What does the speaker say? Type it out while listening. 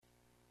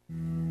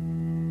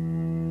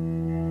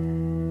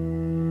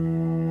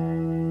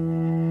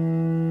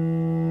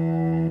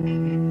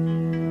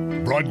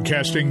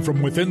Broadcasting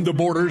from within the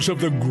borders of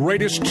the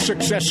greatest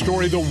success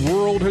story the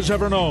world has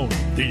ever known,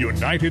 the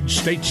United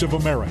States of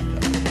America.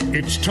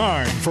 It's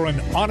time for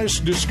an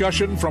honest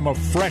discussion from a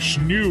fresh,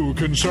 new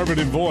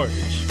conservative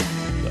voice.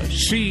 The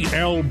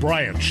C.L.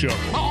 Bryant Show.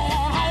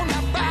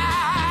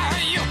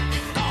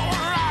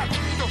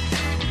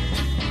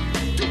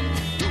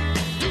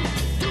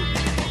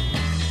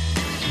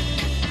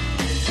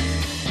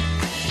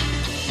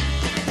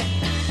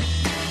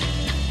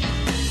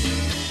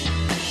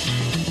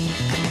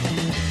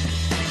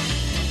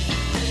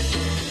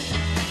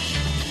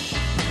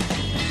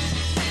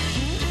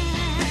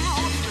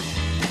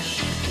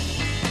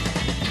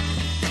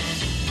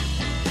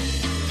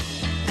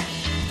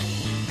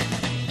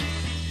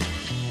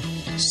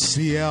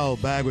 CL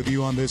back with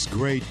you on this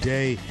great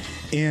day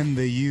in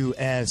the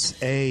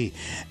USA.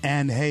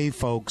 And hey,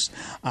 folks,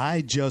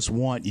 I just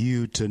want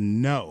you to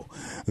know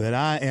that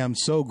I am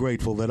so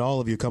grateful that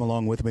all of you come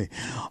along with me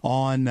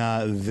on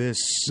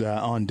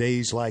on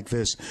days like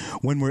this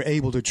when we're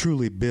able to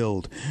truly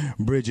build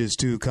bridges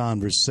to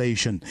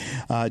conversation.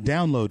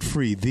 Download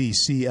free the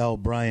CL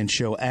Bryant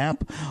Show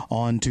app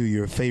onto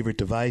your favorite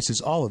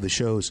devices. All of the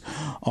shows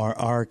are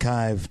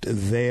archived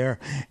there.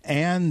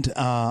 And,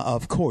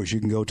 of course, you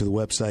can go to the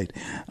website,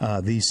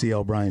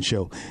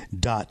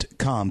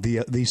 theclbryantshow.com.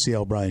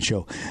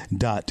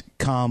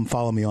 theclbryantshow.com.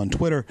 Follow me on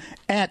Twitter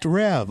at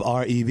Rev,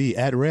 R-E-V,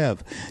 at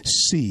Rev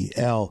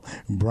C.L.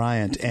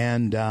 Bryant.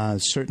 And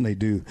certainly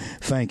do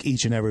thank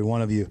each and every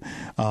one of you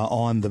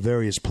on the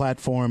various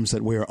platforms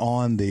that we're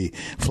on. The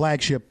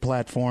flagship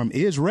platform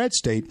is Red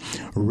State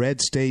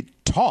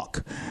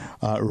Talk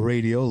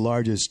Radio,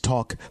 largest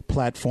talk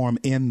platform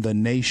in the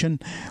nation.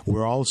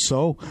 We're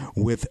also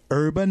with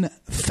Urban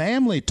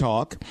Family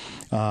Talk,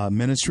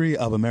 Ministry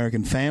of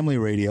American Family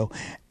Radio,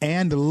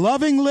 and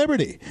Loving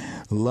Liberty.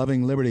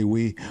 Loving Liberty,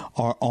 we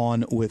are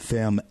on with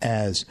them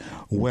as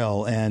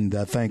well. And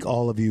thank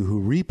all of you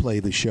who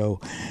replay the show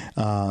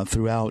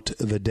throughout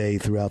the day,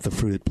 throughout the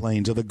fruited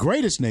plains of the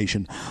greatest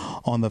nation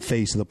on the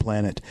face of the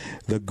planet,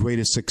 the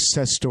greatest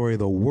success story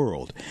the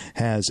world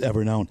has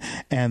ever known,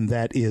 and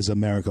that is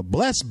America.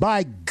 Blessed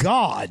by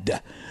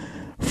God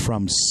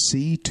from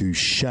sea to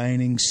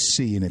shining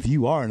sea. And if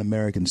you are an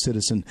American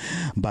citizen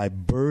by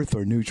birth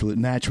or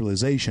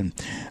naturalization,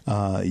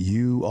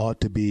 you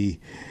ought to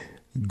be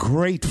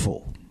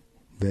grateful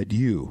that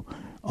you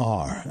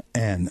are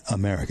an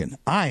American.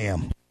 I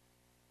am.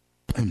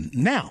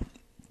 Now,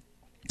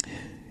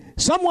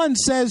 someone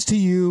says to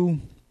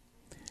you,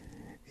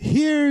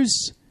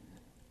 here's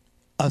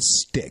a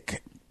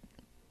stick.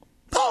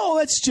 Oh,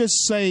 let's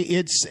just say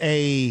it's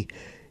a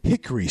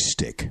hickory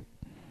stick.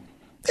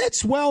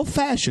 It's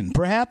well-fashioned,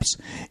 perhaps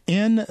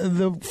in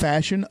the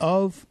fashion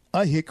of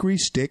a hickory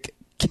stick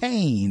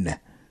cane.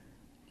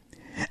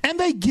 And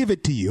they give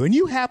it to you, and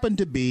you happen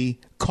to be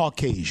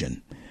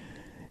Caucasian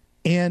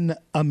in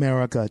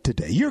America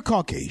today. You're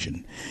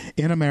Caucasian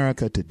in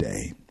America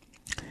today,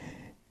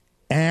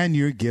 and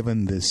you're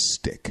given this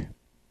stick.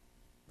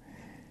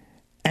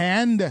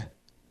 And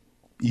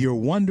you're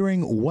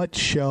wondering, what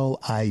shall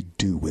I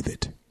do with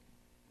it?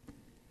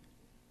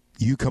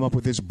 You come up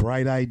with this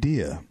bright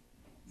idea,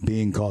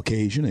 being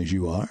Caucasian as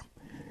you are,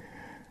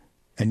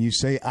 and you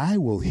say, I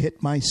will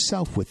hit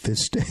myself with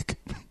this stick.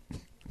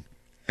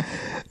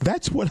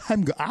 That's what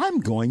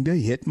I'm going to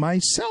hit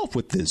myself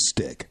with this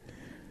stick,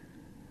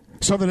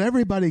 so that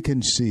everybody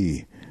can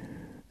see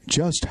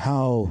just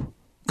how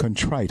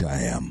contrite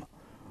I am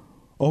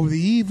over the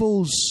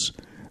evils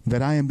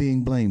that I am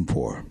being blamed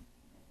for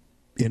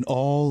in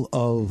all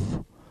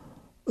of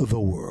the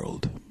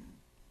world.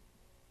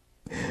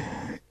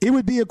 It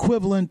would be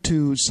equivalent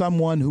to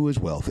someone who is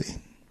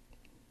wealthy,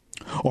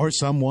 or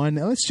someone,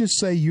 let's just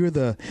say you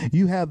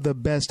have the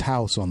best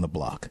house on the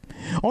block,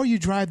 or you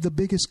drive the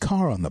biggest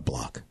car on the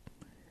block,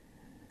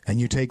 and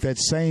you take that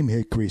same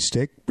hickory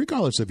stick,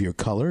 regardless of your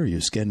color,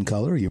 your skin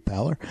color, your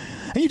pallor,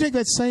 and you take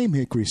that same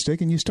hickory stick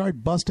and you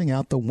start busting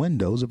out the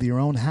windows of your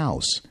own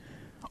house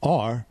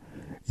or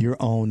your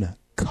own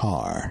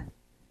car.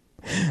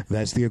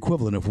 That's the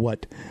equivalent of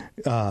what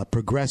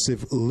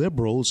progressive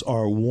liberals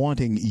are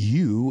wanting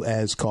you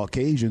as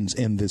Caucasians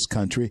in this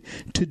country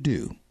to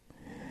do.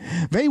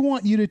 They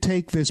want you to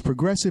take this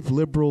progressive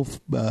liberal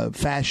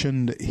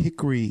fashioned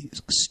hickory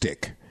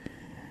stick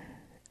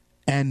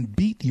and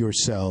beat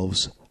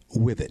yourselves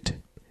with it.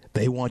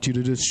 They want you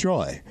to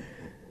destroy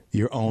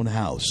your own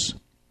house.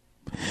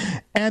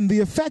 And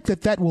the effect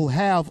that will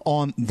have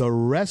on the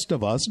rest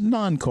of us,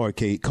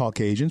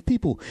 non-Caucasians,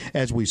 people,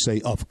 as we say,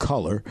 of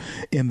color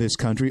in this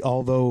country,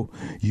 although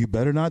you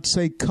better not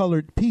say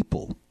colored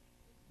people,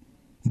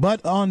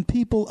 but on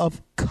people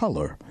of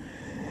color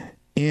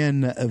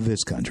in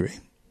this country,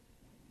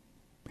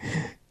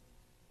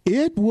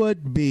 it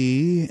would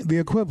be the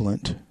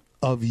equivalent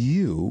of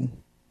you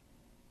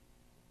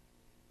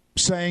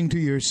saying to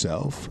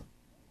yourself,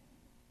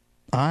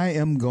 I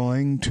am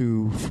going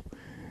to,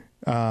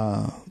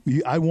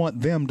 I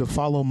want them to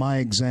follow my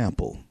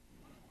example.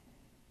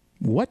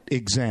 What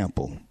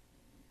example?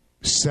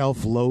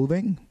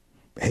 Self-loathing,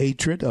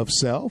 hatred of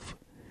self,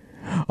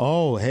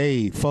 Oh,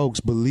 hey, folks,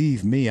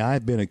 believe me,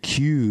 I've been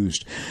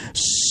accused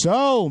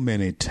so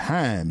many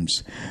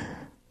times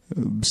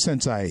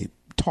since I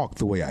talk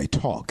the way I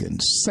talk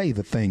and say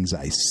the things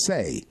I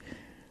say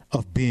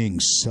of being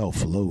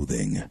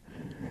self-loathing,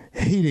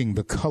 hating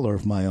the color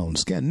of my own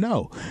skin.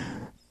 No,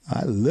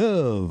 I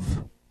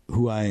love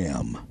who I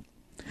am.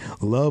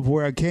 Love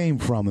where I came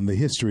from and the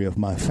history of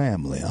my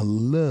family. I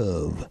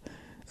love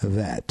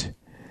that.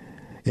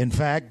 In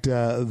fact,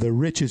 the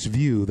richest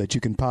view that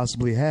you can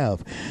possibly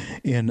have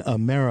in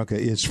America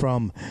is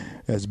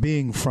as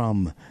being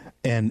from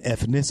an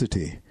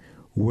ethnicity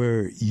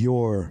where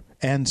your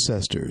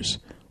ancestors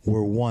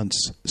were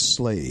once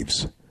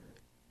slaves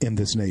in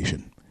this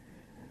nation.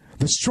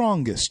 The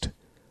strongest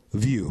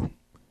view,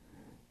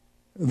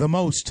 the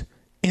most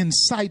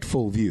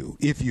insightful view,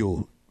 if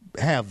you'll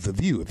have the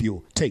view, if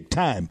you'll take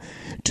time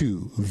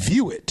to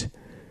view it,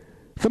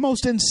 the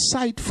most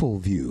insightful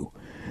view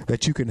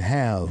that you can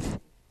have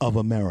of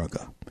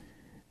America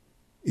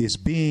is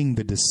being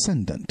the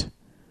descendant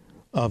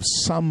of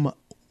some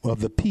of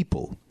the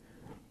people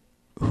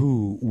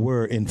who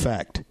were, in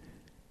fact,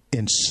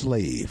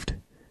 enslaved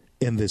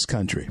in this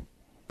country.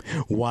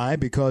 Why?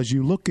 Because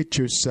you look at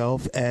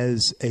yourself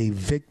as a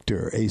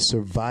victor, a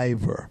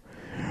survivor,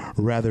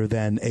 rather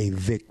than a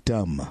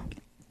victim.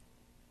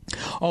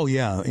 Oh,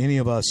 yeah, any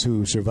of us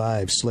who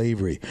survived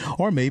slavery,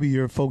 or maybe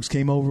your folks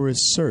came over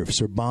as serfs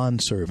or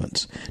bond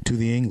servants to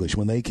the English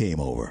when they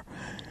came over.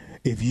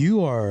 If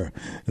you are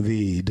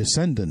the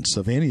descendants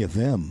of any of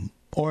them,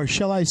 or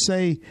shall I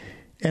say,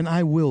 and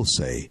I will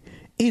say,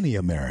 any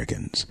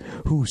Americans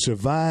who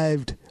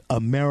survived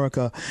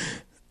America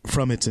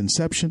from its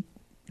inception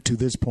to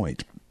this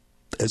point,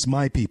 as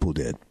my people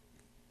did,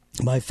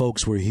 my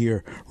folks were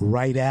here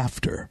right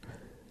after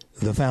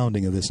the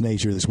founding of this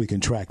nation, as we can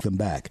track them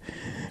back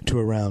to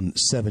around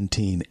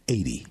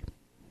 1780.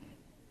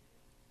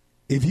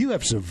 If you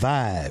have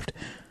survived,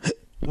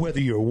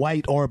 whether you're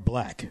white or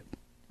black,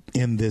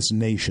 in this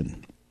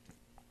nation,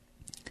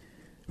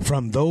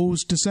 from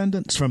those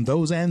descendants, from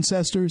those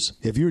ancestors,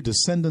 if you're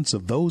descendants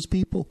of those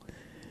people,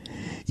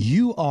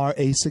 you are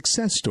a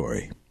success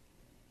story,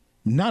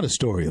 not a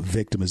story of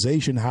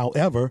victimization.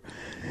 However,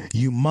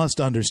 you must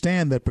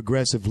understand that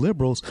progressive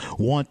liberals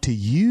want to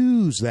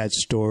use that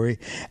story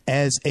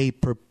as a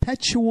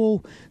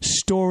perpetual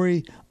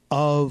story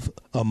of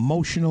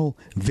emotional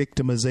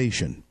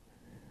victimization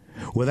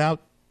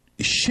without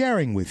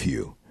sharing with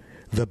you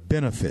the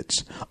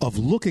benefits of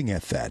looking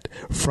at that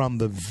from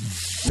the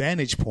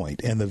vantage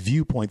point and the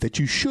viewpoint that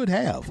you should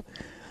have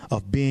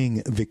of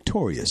being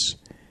victorious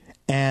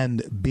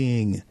and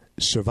being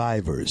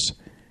survivors,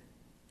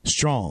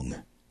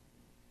 strong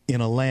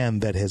in a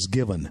land that has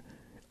given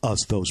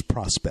us those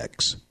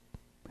prospects.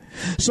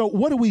 So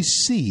what do we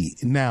see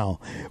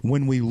now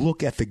when we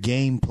look at the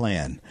game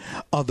plan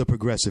of the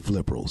progressive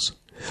liberals?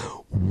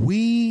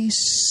 We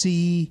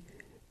see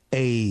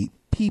a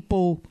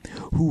people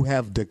who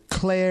have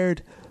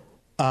declared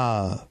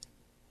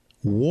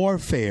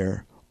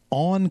warfare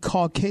on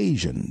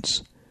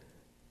Caucasians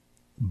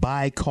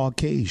by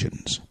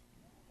Caucasians.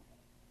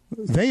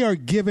 They are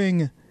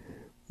giving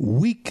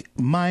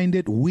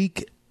weak-minded,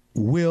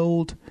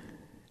 weak-willed,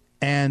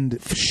 and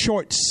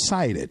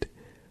short-sighted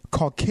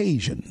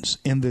Caucasians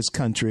in this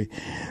country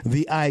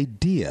the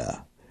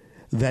idea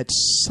that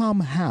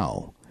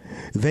somehow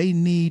they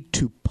need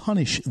to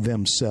punish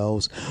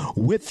themselves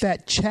with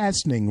that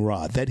chastening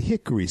rod, that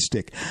hickory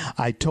stick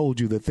I told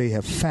you that they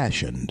have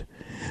fashioned,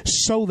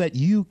 so that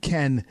you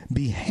can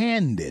be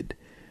handed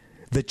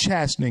the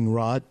chastening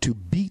rod to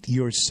beat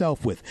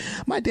yourself with.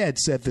 My dad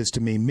said this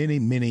to me many,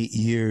 many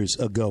years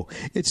ago.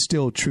 It's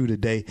still true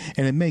today,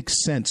 and it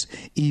makes sense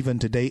even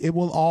today. It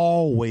will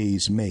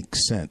always make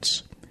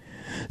sense.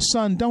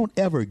 Son, don't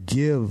ever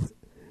give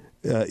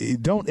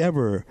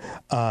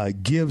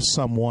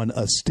someone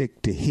a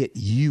stick to hit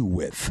you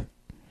with.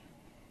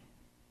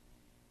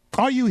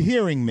 Are you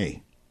hearing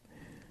me?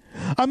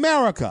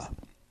 America,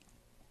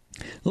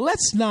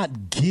 let's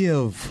not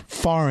give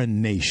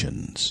foreign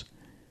nations,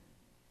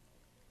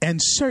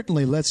 and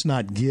certainly let's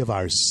not give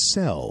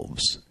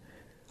ourselves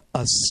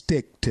a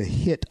stick to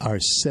hit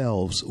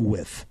ourselves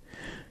with.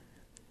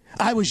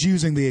 I was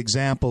using the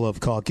example of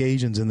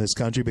Caucasians in this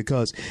country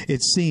because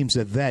it seems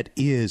that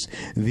is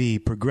the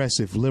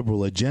progressive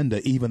liberal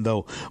agenda, even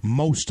though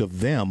most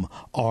of them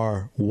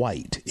are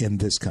white in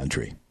this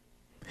country.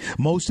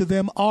 Most of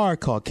them are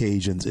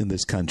Caucasians in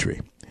this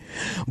country.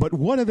 But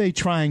what are they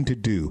trying to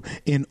do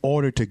in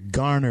order to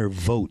garner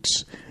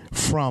votes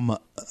from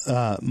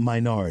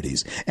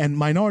minorities? And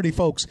minority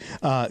folks,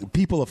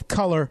 people of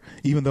color,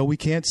 even though we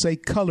can't say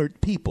colored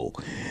people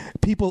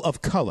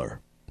of color.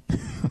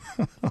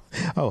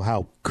 Oh,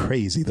 how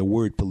crazy the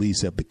word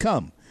police have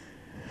become.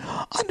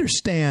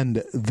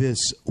 Understand this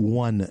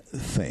one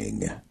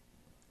thing,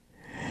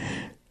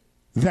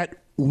 that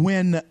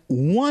when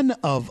one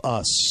of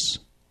us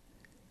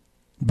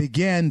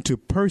began to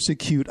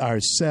persecute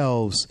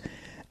ourselves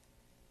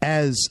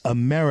as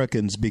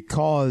Americans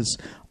because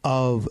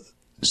of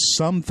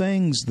some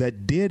things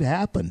that did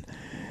happen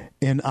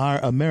in our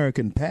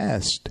American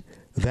past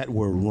that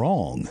were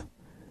wrong.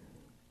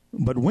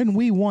 But when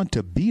we want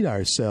to beat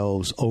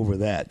ourselves over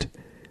that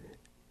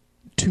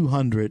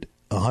 200,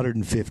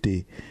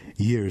 150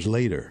 years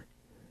later,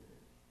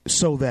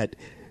 so that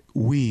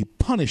we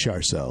punish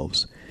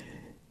ourselves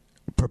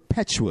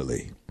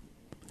perpetually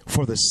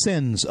for the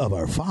sins of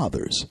our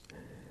fathers,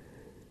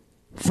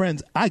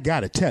 friends, I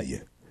got to tell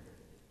you,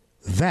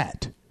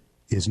 that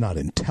is not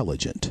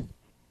intelligent.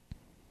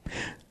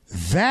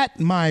 That,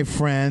 my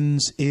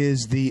friends,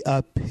 is the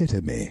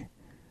epitome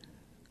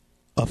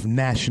of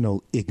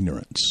national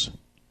ignorance.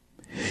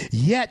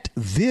 Yet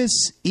this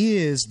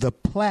is the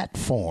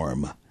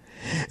platform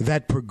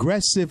that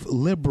progressive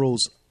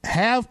liberals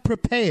have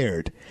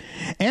prepared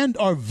and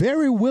are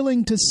very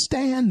willing to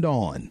stand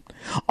on,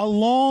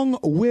 along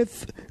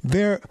with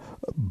their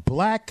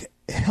black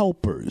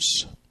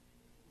helpers,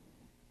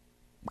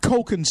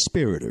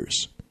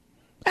 co-conspirators.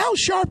 Al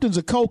Sharpton's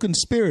a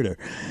co-conspirator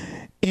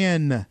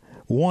in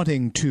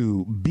wanting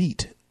to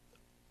beat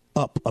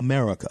up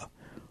America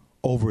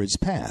over its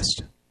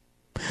past.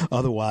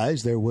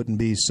 Otherwise, there wouldn't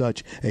be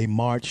such a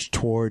march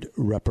toward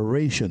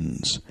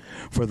reparations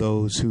for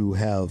those who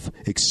have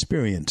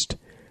experienced,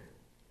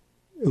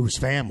 whose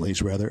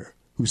families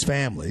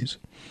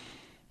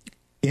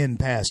in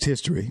past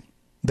history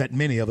that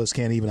many of us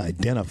can't even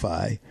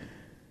identify,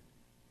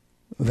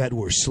 that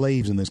were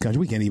slaves in this country.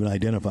 We can't even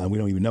identify. We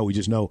don't even know. We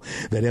just know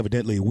that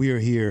evidently we're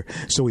here,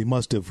 so we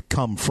must have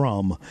come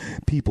from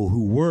people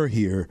who were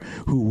here,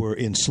 who were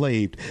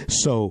enslaved.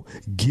 So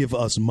give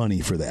us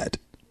money for that.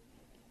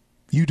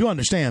 You do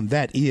understand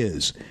that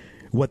is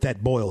what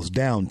that boils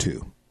down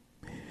to.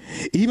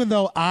 Even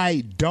though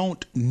I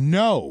don't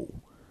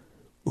know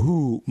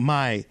who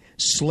my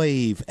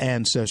slave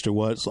ancestor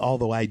was,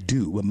 although I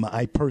do,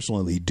 I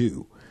personally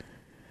do,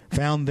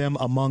 found them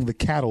among the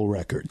cattle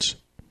records.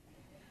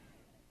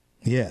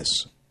 Yes,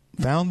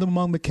 found them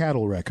among the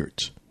cattle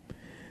records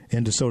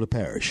in DeSoto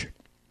Parish.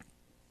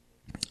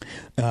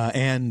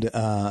 And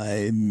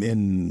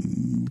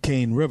in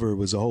Cane River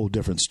was a whole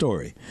different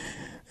story.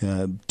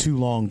 Too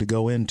long to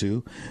go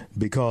into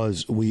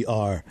because we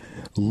are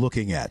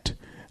looking at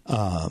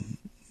a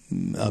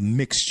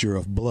mixture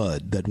of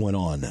blood that went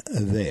on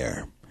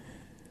there.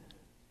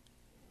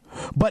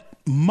 But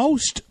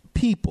most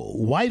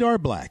people, white or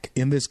black,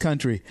 in this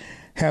country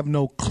have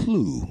no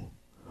clue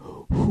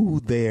who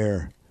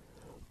their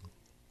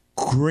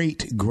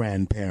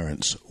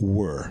great-grandparents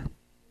were.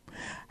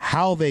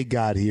 How they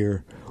got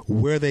here,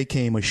 where they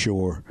came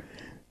ashore,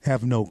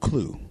 have no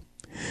clue.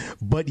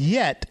 But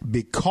yet,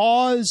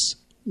 because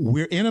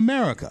we're in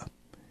America,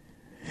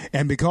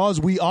 and because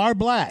we are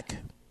black,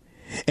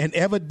 and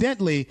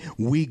evidently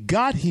we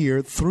got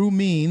here through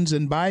means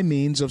and by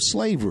means of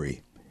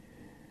slavery,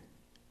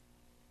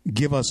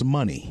 give us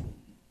money.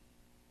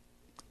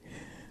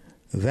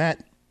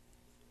 That,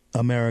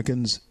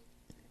 Americans,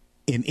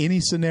 in any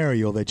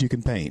scenario that you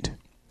can paint,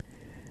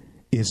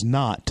 is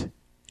not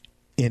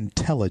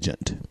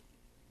intelligent.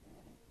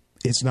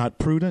 It's not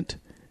prudent,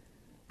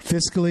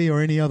 fiscally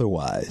or any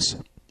otherwise,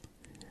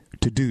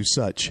 to do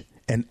such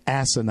an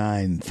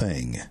asinine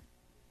thing.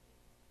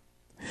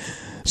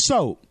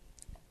 So,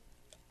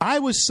 I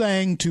was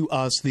saying to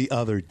us the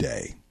other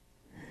day,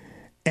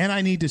 and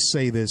I need to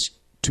say this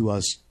to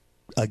us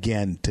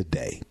again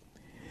today,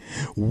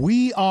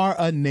 we are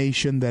a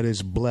nation that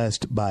is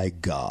blessed by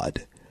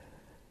God.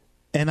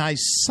 And I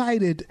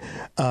cited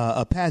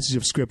a passage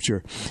of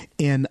Scripture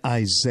in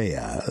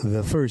Isaiah,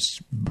 the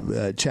first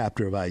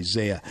chapter of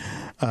Isaiah,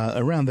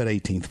 around that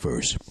 18th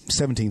verse,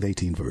 17th,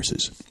 18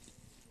 verses.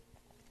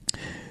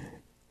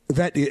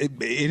 That it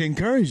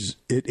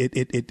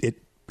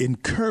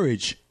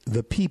encouraged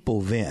the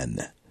people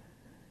then.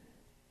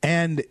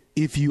 And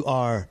if you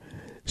are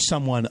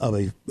someone of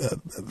a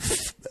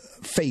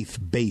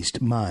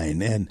faith-based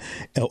mind and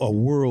a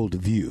world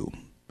view,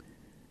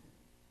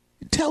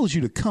 it tells you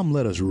to come,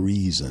 let us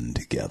reason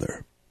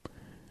together.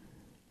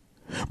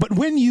 But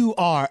when you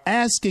are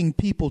asking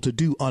people to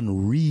do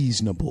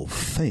unreasonable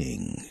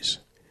things,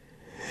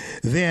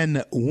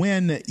 then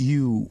when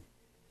you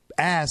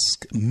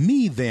ask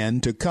me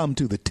then to come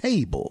to the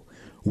table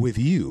with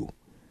you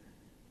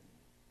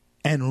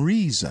and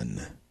reason,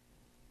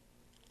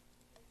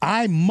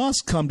 I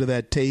must come to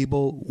that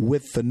table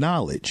with the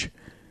knowledge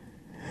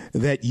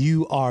that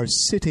you are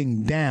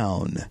sitting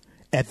down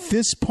at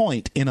this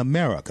point in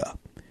America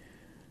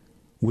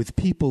with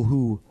people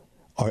who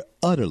are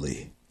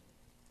utterly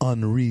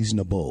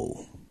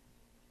unreasonable.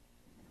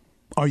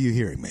 Are you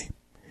hearing me?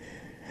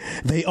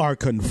 They are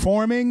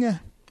conforming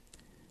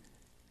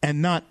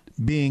and not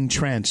being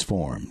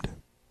transformed.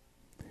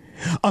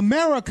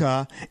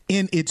 America,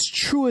 in its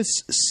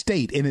truest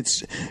state, in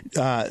its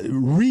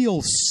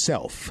real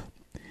self,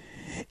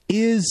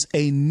 is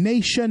a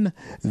nation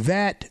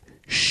that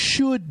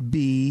should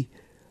be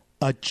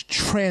a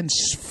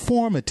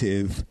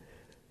transformative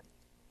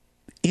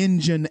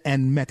engine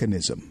and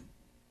mechanism.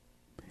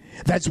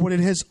 That's what it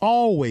has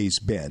always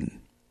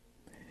been.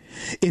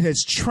 It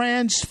has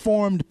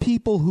transformed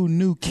people who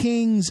knew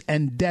kings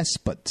and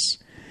despots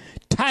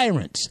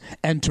tyrants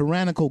and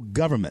tyrannical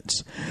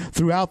governments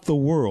throughout the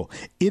world.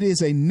 It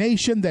is a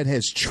nation that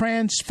has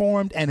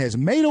transformed and has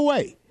made a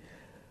way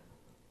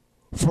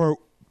for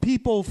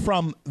people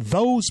from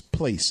those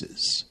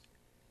places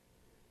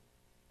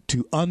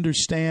to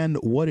understand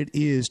what it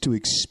is to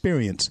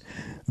experience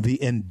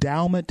the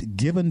endowment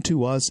given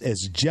to us,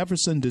 as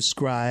Jefferson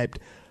described,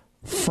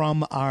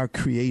 from our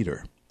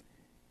Creator,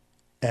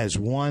 as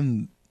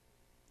one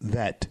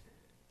that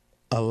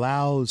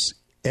allows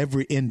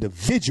every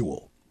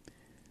individual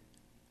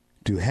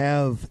to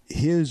have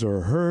his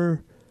or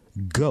her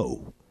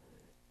go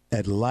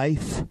at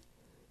life,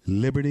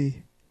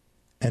 liberty,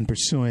 and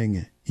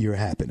pursuing your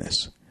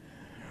happiness.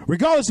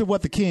 Regardless of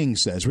what the king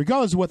says,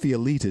 regardless of what the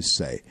elitists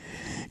say,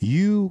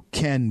 you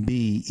can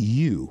be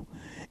you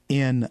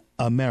in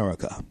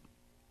America.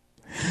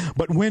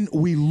 But when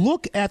we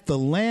look at the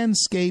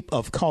landscape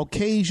of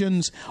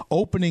Caucasians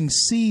opening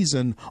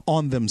season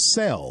on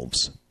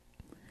themselves,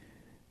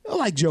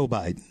 like Joe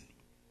Biden,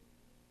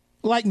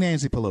 like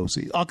Nancy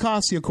Pelosi,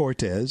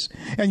 Ocasio-Cortez,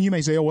 and you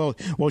may say, oh,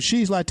 well,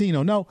 she's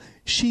Latino. No,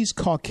 she's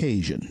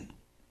Caucasian.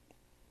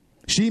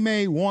 She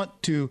may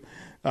want to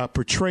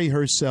portray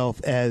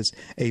herself as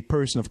a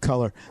person of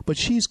color, but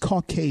she's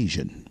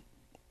Caucasian,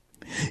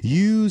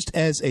 used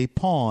as a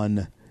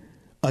pawn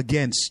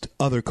against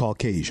other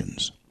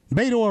Caucasians.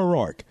 Beto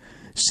O'Rourke,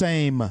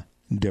 same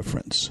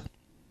difference.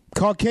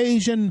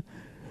 Caucasian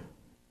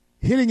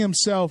hitting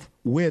himself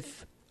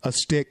with a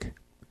stick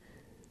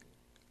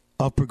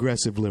of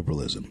progressive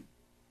liberalism.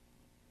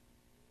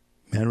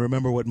 And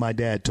remember what my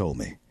dad told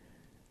me.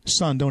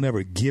 Son, don't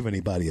ever give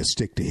anybody a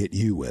stick to hit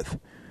you with.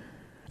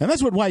 And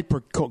that's what white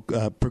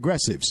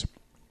progressives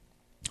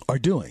are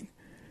doing.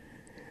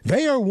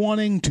 They are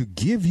wanting to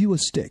give you a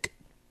stick,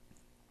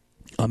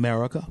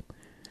 America,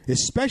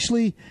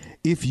 especially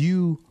if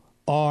you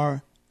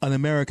are an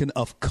American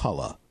of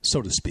color,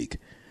 so to speak.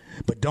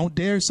 But don't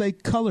dare say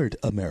colored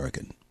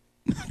American.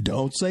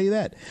 Don't say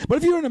that. But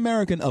if you're an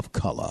American of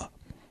color,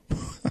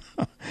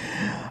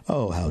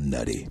 oh, how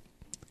nutty.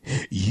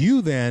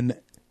 You then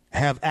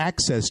have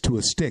access to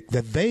a stick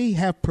that they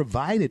have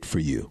provided for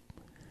you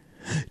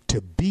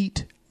to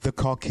beat the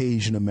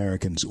Caucasian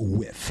Americans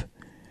with.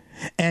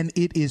 And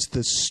it is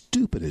the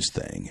stupidest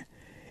thing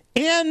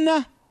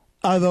in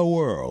the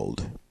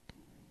world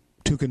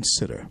to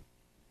consider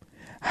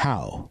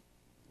how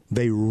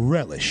they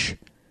relish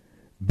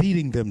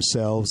beating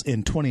themselves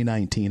in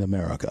 2019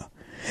 America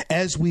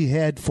as we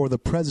head for the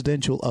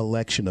presidential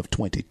election of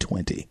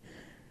 2020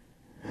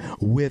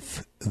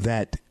 with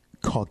that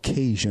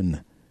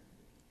Caucasian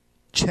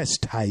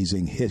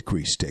chastising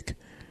hickory stick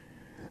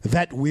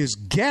that was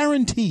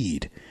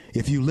guaranteed,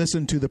 if you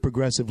listen to the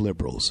progressive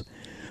liberals,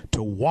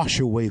 to wash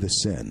away the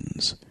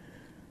sins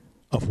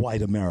of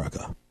white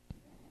America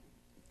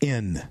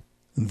in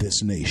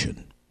this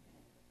nation.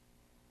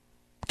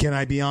 Can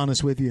I be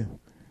honest with you?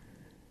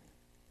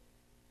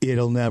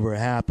 It'll never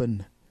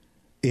happen.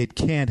 It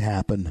can't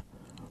happen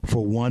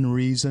for one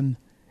reason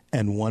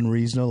and one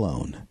reason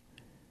alone.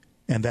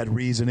 And that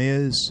reason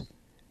is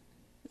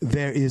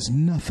there is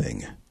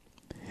nothing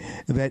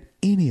that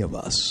any of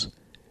us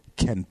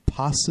can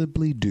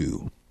possibly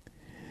do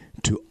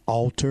to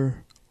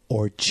alter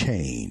or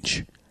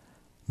change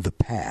the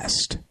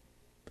past.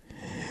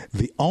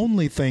 The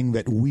only thing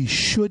that we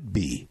should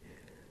be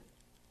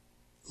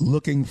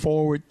looking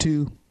forward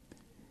to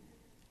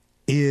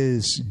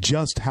is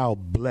just how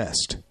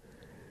blessed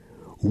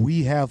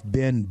we have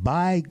been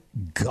by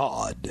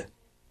God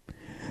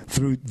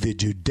through the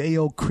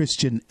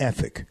Judeo-Christian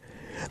ethic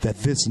that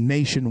this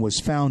nation was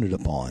founded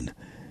upon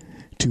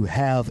to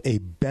have a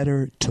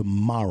better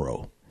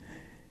tomorrow,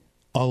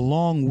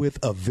 along with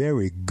a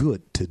very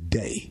good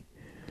today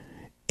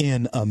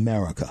in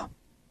America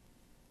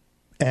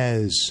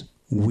as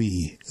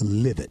we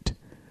live it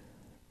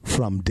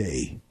from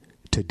day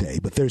to day.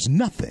 But there's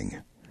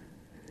nothing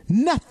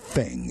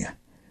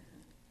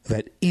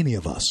that any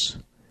of us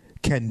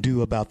can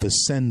do about the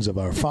sins of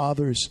our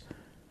fathers,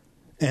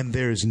 and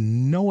there's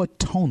no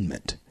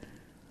atonement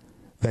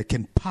that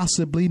can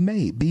possibly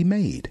be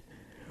made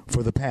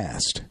for the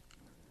past.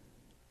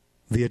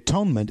 The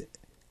atonement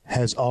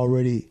has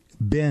already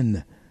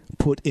been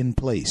put in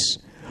place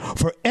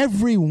for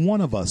every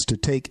one of us to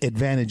take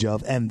advantage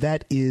of, and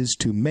that is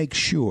to make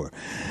sure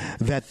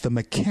that the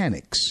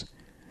mechanics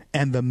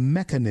and the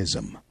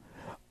mechanism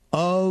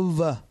of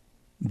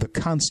the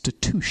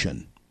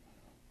Constitution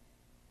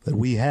that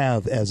we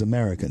have as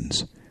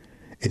Americans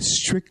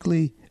is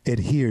strictly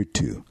adhered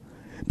to,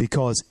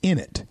 because in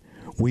it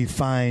we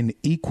find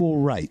equal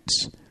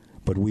rights,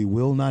 but we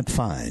will not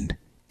find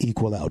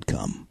equal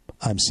outcome.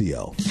 I'm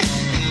CL.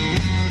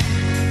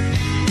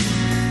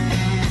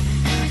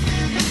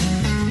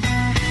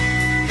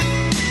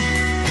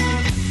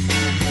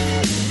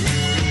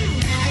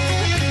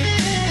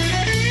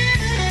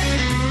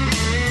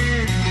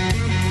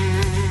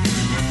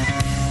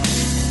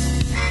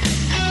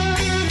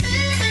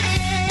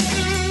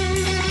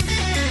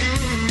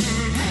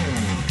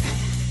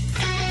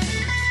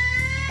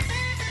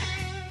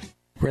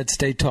 Red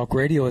State Talk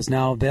Radio is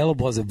now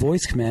available as a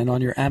voice command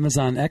on your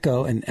Amazon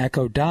Echo and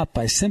Echo Dot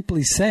by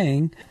simply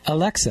saying,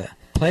 Alexa,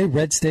 play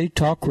Red State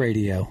Talk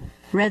Radio.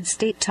 Red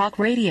State Talk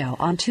Radio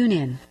on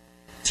TuneIn.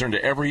 Concern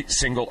to every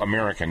single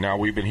American. Now,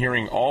 we've been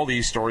hearing all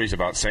these stories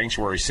about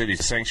sanctuary cities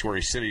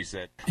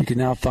that... You can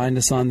now find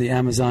us on the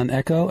Amazon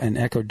Echo and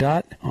Echo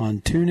Dot,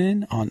 on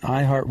TuneIn, on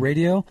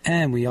iHeartRadio,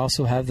 and we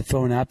also have the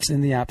phone apps in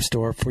the App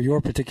Store for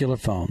your particular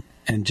phone.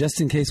 And just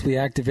in case we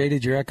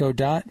activated your Echo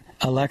Dot,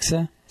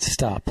 Alexa,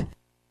 stop.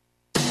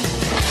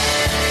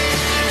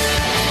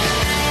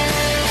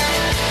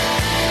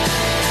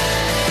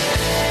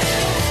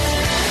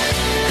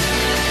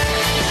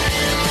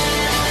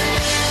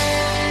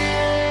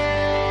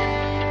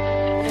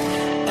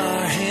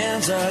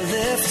 Are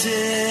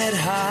lifted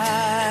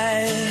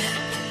high.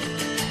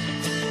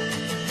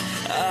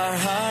 Our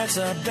hearts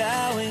are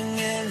bowing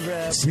in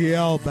reverence.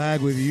 CL back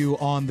with you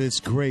on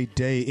this great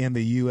day in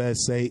the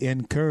USA,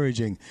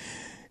 encouraging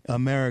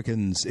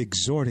Americans,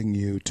 exhorting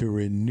you to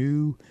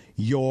renew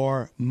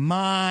your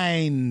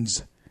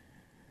minds.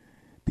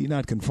 Be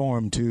not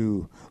conformed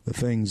to the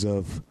things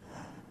of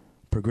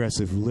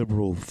progressive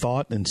liberal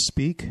thought and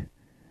speak,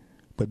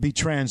 but be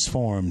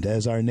transformed,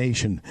 as our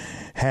nation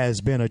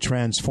has been a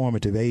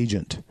transformative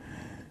agent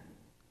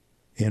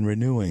in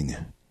renewing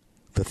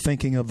the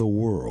thinking of the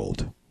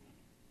world.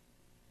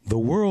 The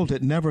world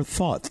had never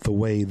thought the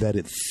way that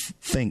it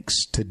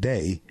thinks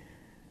today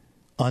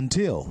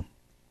until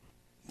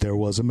there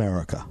was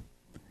America.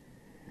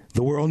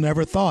 The world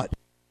never thought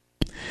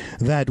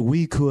that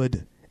we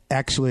could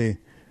actually,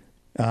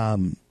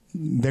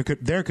 there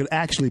could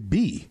actually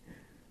be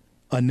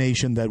a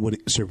nation that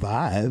would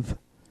survive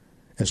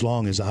as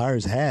long as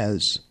ours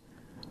has,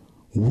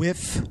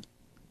 with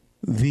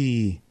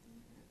the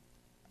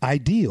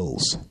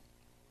ideals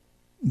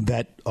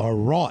that are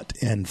wrought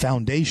and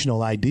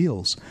foundational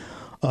ideals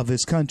of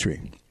this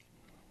country.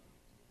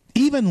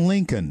 Even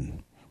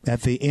Lincoln,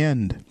 at the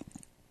end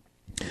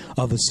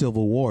of the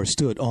Civil War,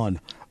 stood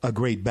on a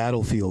great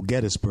battlefield,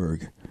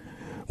 Gettysburg,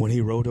 when he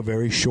wrote a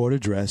very short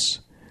address,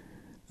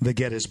 the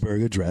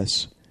Gettysburg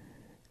Address.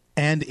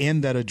 And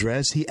in that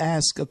address, he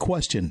asked a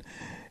question: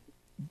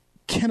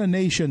 can a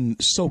nation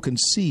so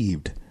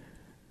conceived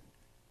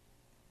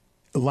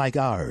like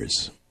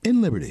ours,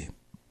 in liberty,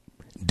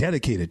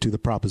 dedicated to the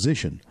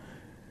proposition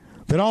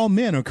that all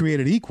men are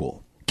created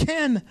equal,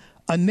 can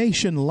a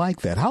nation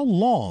like that, how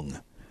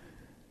long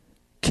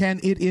can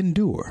it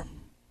endure?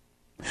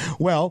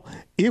 Well,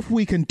 if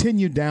we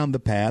continue down the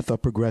path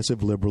of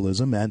progressive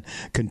liberalism and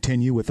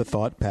continue with the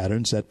thought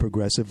patterns that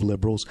progressive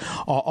liberals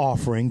are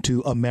offering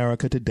to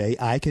America today,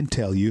 I can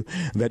tell you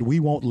that we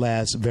won't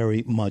last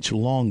very much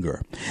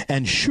longer.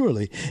 And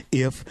surely,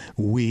 if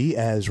we,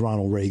 as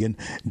Ronald Reagan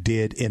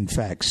did in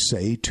fact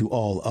say to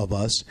all of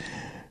us,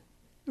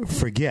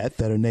 forget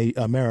that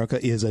America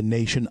is a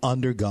nation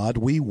under God,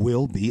 we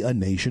will be a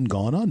nation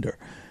gone under.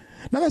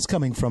 Now, that's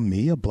coming from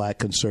me, a black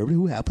conservative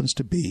who happens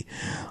to be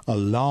a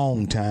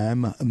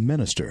longtime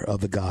minister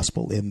of the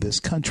gospel in this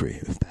country.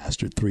 I've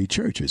pastored 3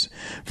 churches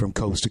from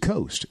coast to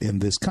coast in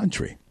this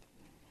country.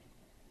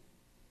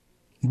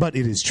 But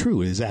it is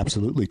true, it is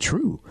absolutely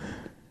true,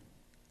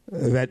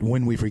 that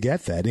when we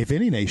forget that, if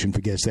any nation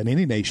forgets that,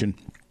 any nation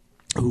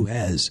who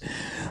has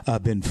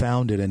been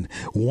founded and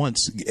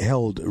once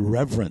held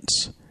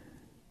reverence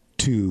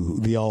to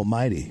the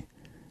Almighty,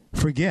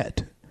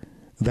 forget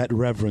that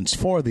reverence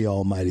for the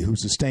Almighty who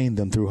sustained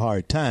them through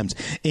hard times.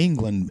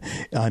 England,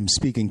 I'm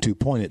speaking to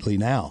pointedly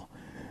now.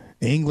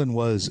 England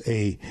was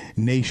a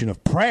nation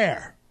of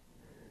prayer.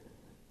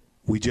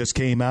 We just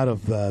came out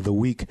of the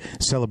week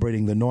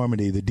celebrating the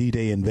Normandy, the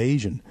D-Day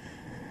invasion,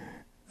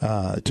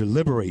 to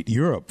liberate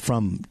Europe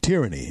from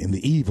tyranny and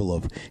the evil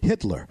of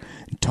Hitler,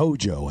 and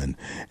Tojo,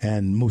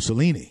 and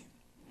Mussolini,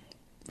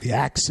 the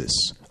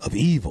axis of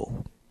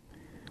evil.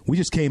 We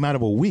just came out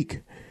of a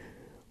week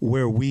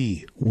where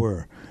we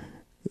were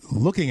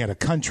looking at a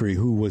country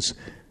who was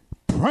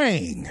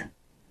praying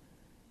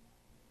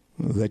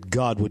that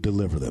God would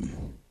deliver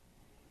them.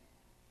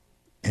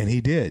 And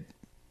he did,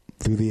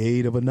 through the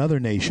aid of another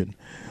nation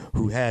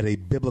who had a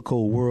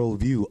biblical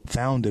worldview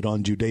founded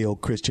on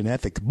Judeo-Christian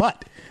ethics.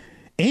 But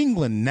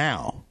England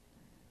now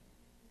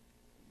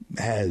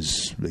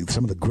has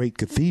some of the great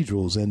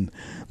cathedrals in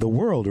the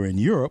world, or in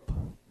Europe.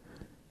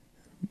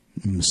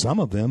 Some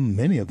of them,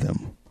 many of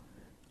them,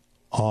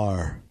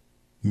 are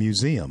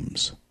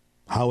museums.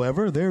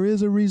 However, there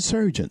is a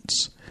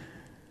resurgence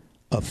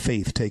of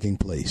faith taking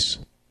place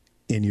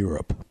in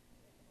Europe.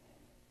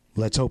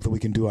 Let's hope that we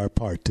can do our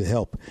part to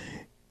help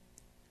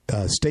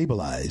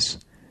stabilize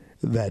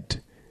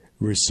that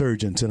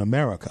resurgence in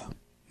America,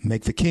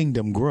 make the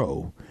kingdom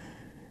grow,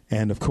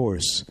 and, of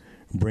course,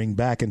 bring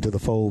back into the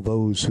fold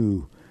those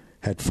who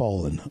had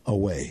fallen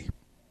away.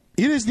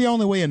 It is the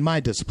only way in my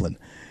discipline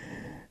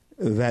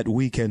that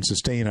we can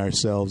sustain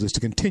ourselves, is to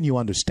continue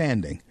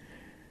understanding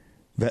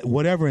that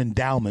whatever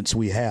endowments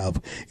we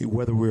have,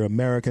 whether we're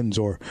Americans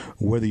or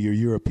whether you're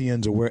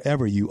Europeans or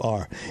wherever you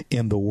are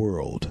in the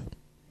world,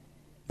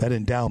 that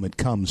endowment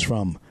comes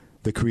from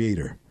the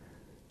Creator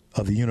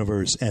of the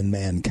universe and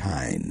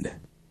mankind,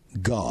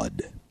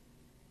 God.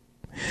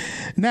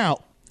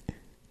 Now,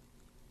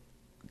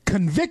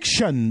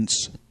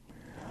 convictions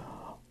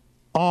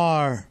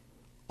are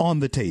on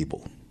the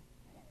table.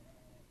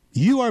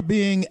 You are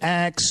being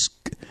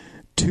asked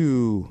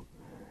to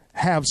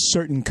have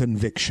certain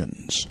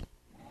convictions.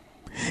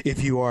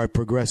 If you are a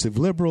progressive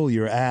liberal,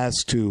 you're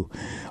asked to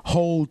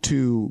hold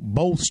to,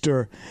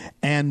 bolster,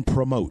 and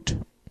promote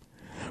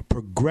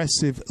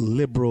progressive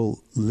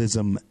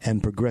liberalism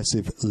and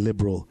progressive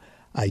liberal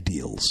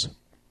ideals.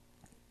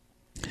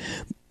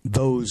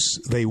 Those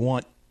they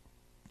want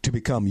to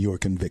become your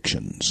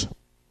convictions.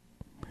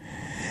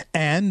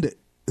 And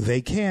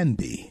they can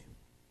be,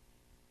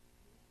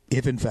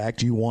 if in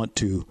fact you want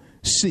to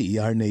see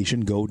our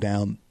nation go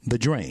down the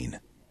drain.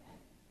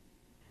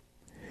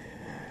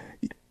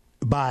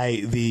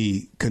 By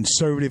the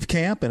conservative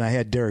camp, and I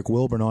had Derek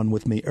Wilburn on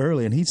with me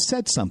early, and he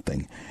said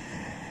something,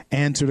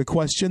 answered a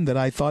question that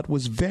I thought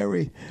was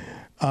very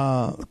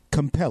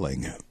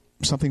compelling,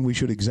 something we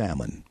should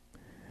examine.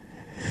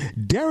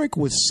 Derek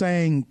was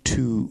saying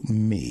to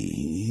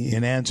me,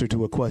 in answer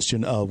to a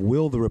question of,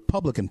 will the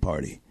Republican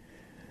Party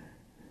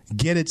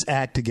get its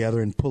act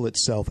together and pull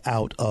itself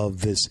out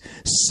of this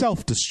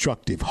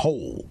self-destructive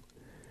hole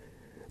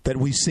that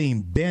we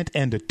seem bent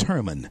and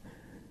determined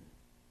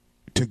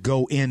to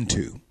go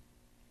into?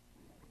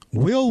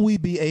 Will we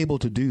be able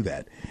to do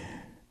that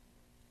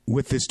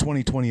with this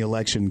 2020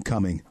 election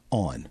coming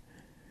on?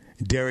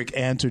 Derek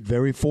answered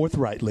very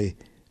forthrightly,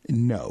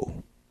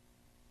 no,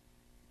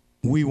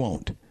 we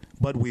won't,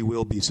 but we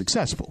will be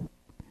successful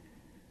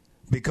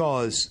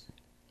because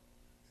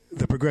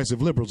the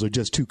progressive liberals are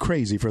just too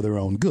crazy for their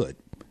own good.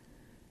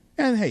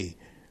 And hey,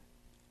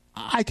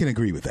 I can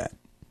agree with that.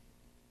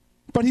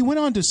 But he went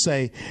on to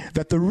say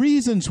that the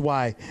reasons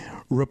why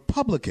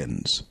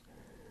Republicans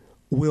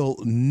will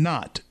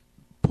not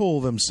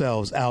pull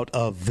themselves out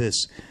of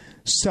this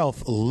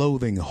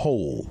self-loathing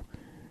hole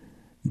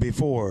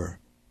before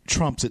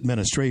Trump's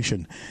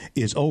administration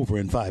is over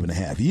in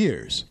 5.5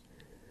 years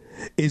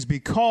is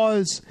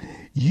because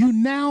you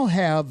now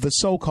have the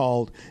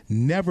so-called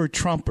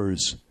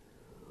never-Trumpers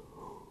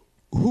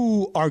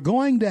who are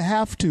going to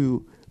have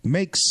to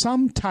make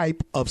some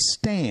type of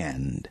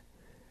stand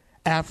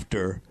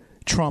after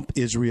Trump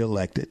is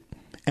reelected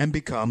and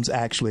becomes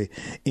actually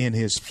in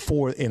his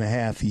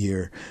 4.5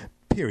 year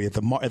period,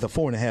 the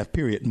 4.5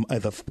 period,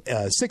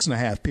 the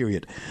 6.5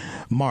 period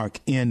mark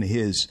in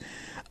his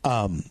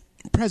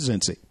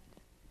presidency.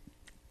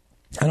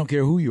 I don't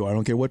care who you are. I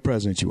don't care what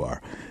president you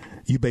are.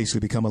 You basically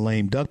become a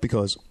lame duck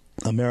because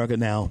America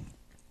now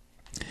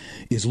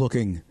is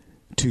looking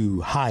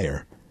to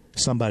hire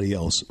somebody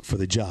else for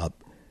the job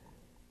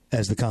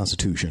as the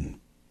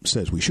Constitution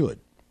says we should.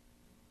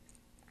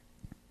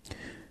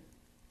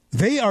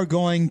 They are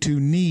going to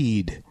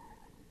need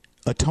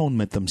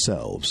atonement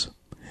themselves.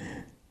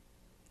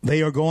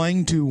 They are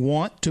going to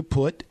want to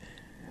put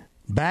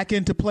back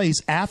into place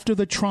after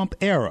the Trump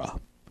era.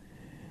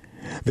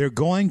 They're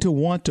going to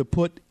want to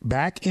put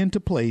back into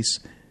place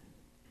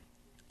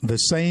the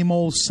same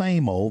old,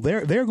 same old.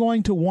 They're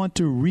going to want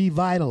to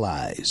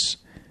revitalize,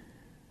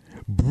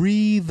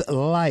 breathe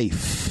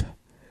life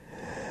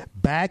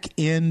back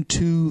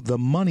into the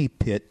money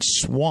pit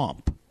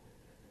swamp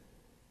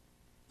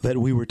that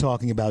we were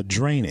talking about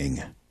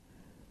draining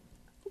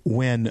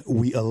when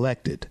we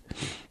elected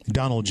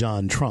Donald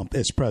John Trump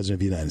as president of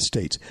the United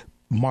States.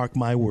 Mark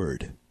my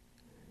word.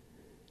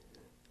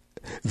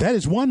 That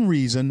is one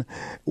reason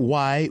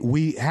why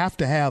we have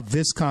to have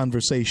this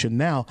conversation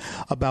now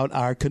about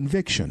our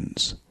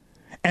convictions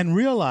and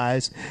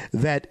realize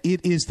that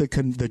it is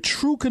the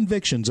true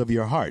convictions of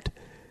your heart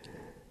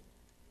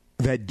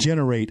that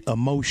generate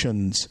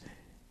emotions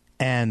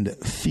and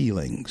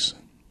feelings.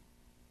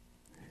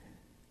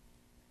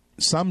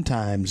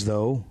 Sometimes,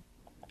 though,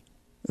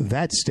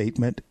 that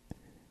statement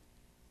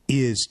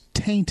is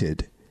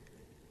tainted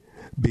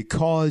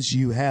because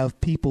you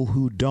have people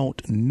who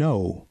don't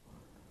know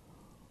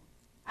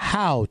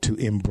how to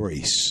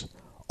embrace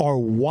or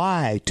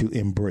why to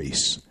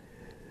embrace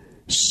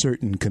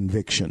certain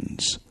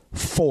convictions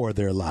for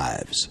their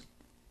lives.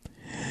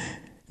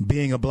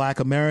 Being a black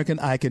American,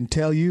 I can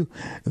tell you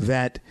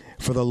that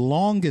for the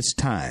longest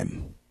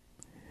time,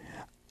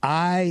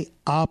 I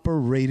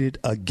operated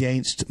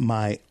against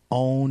my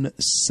own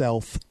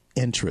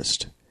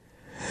self-interest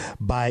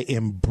by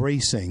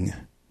embracing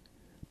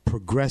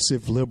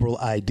progressive liberal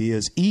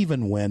ideas,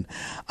 even when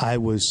I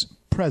was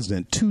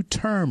president,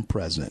 two-term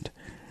president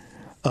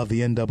of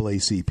the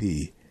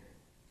NAACP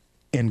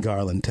in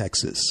Garland,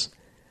 Texas.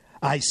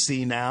 I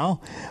see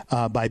now,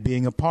 by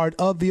being a part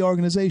of the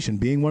organization,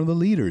 being one of the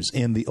leaders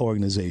in the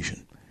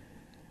organization,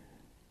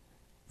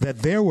 that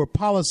there were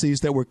policies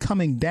that were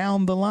coming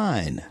down the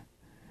line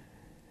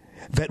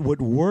that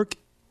would work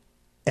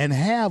and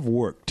have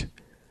worked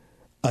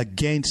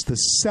against the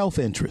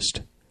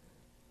self-interest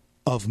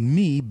of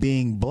me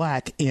being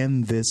black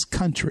in this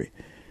country.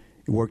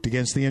 It worked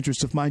against the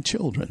interest of my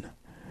children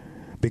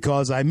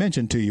because I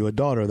mentioned to you a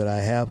daughter that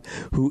I have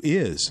who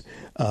is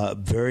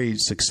very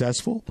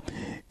successful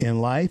in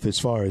life as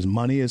far as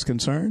money is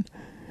concerned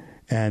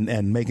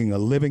and making a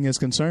living is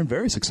concerned,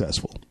 very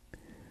successful.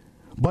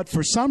 But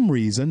for some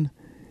reason,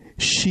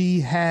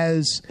 she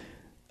has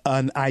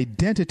an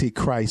identity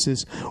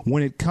crisis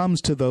when it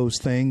comes to those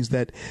things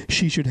that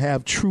she should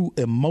have true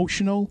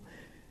emotional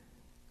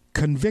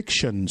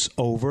convictions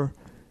over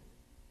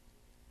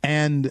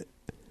and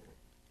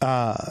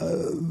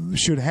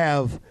should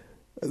have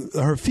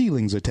her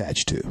feelings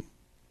attached to.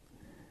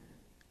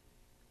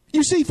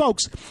 You see,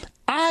 folks,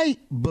 I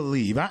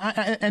believe,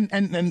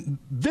 and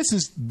this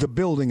is the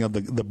building of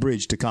the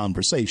bridge to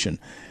conversation.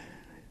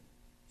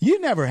 You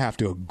never have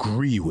to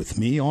agree with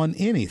me on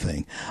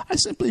anything. I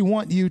simply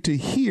want you to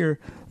hear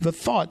the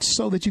thoughts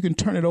so that you can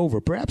turn it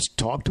over, perhaps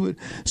talk to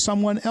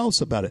someone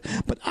else about it.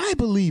 But I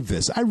believe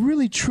this. I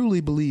really,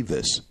 truly believe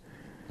this,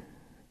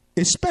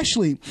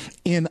 especially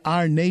in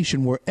our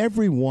nation where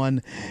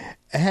everyone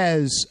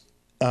has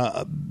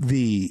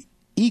the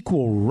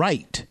equal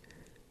right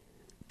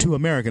to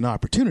American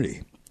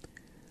opportunity.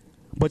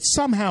 But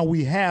somehow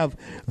we have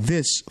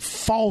this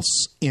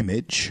false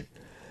image,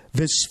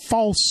 this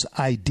false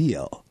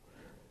ideal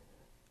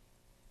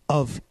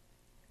of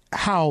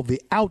how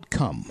the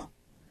outcome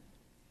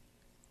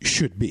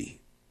should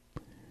be.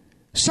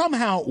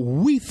 Somehow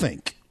we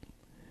think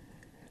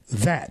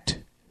that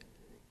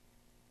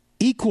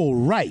equal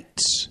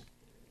rights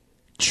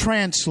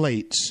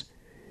translates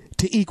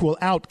to equal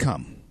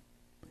outcome.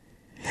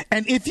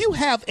 And if you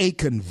have a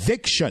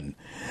conviction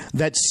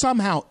that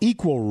somehow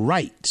equal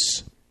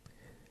rights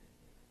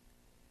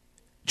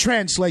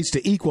translates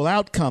to equal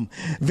outcome,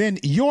 then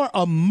your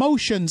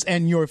emotions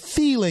and your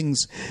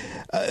feelings,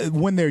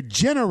 when they're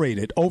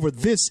generated over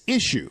this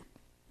issue,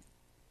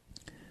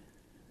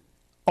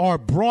 are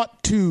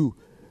brought to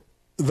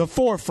the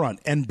forefront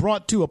and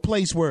brought to a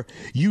place where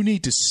you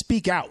need to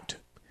speak out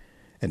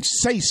and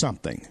say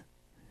something.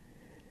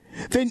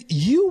 Then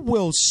you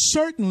will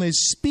certainly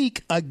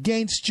speak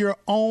against your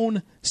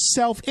own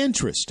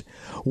self-interest.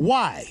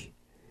 Why?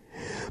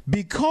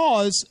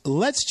 Because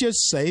let's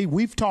just say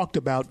we've talked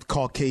about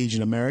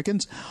Caucasian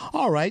Americans.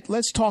 All right,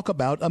 let's talk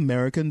about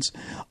Americans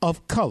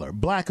of color,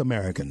 black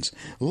Americans,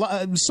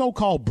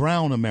 so-called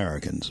brown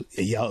Americans,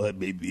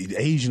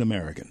 Asian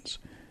Americans.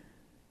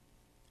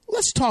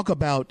 Let's talk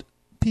about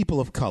people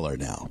of color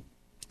now.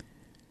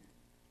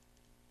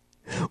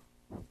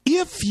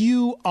 If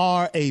you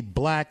are a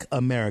black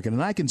American,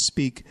 and I can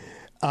speak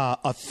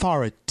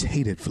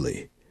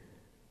authoritatively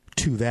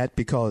to that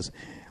because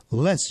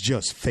let's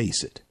just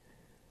face it,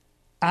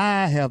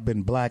 I have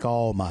been black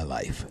all my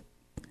life,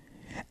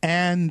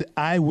 and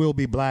I will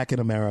be black in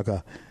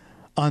America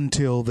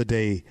until the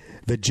day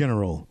the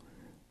general,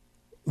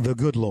 the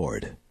good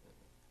Lord,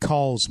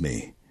 calls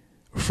me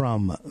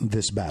from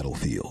this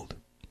battlefield.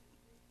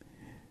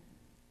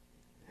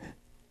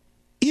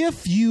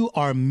 If you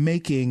are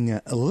making,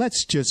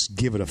 let's just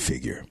give it a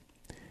figure.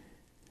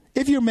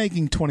 If you're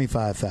making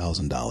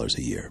 $25,000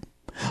 a year,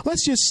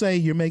 let's just say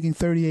you're making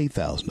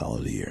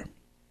 $38,000 a year.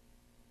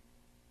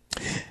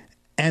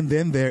 And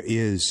then there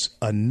is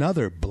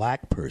another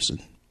black person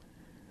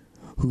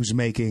who's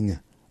making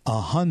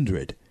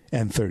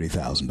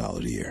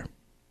 $130,000 a year.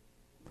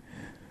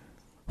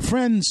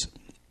 Friends,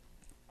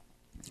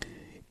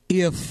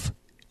 if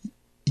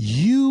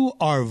you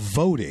are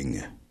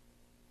voting,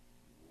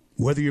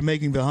 whether you're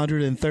making the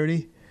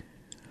 $130,000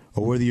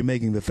 or whether you're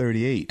making the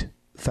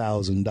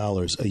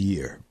 $38,000 a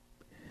year,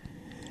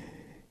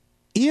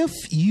 if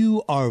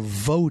you are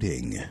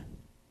voting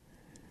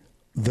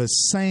the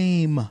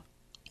same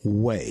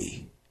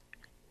way,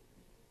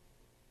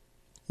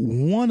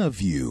 one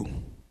of you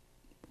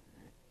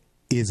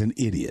is an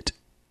idiot.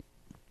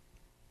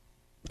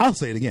 I'll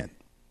say it again.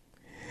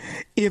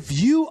 If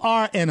you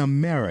are an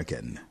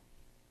American,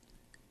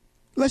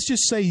 let's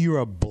just say you're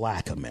a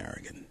black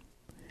American,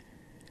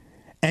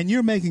 and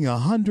you're making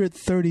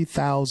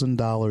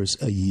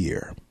 $130,000 a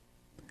year,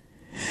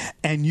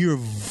 and you're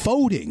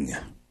voting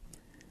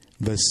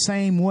the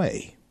same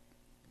way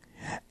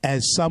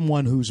as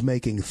someone who's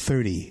making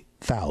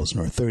 $30,000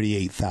 or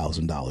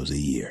 $38,000 a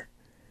year,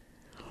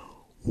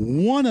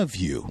 one of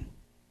you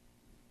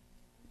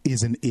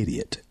is an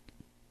idiot.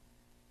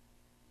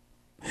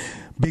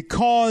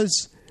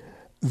 Because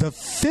the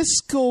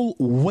fiscal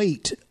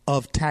weight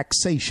of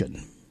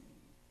taxation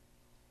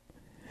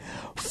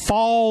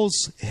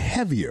falls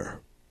heavier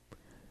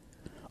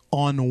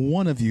on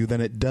one of you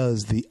than it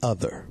does the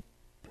other.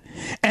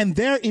 And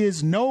there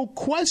is no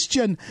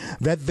question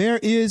that there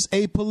is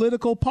a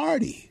political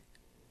party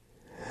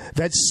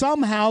that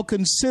somehow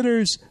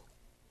considers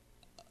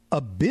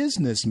a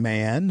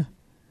businessman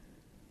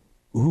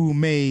who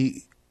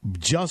may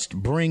just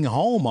bring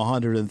home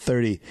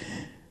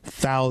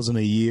 $130,000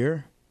 a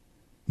year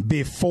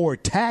before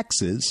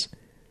taxes,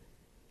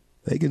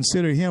 they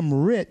consider him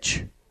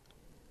rich,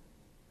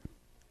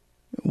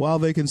 while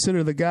they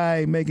consider the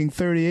guy making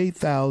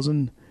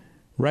 $38,000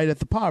 right at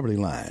the poverty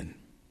line.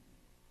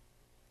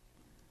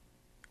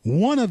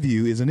 One of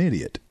you is an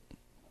idiot.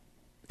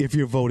 if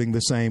you're voting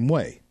the same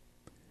way.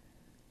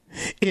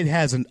 It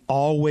hasn't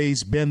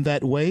always been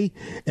that way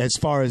as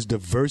far as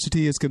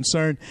diversity is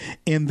concerned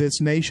in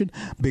this nation,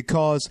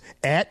 because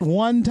at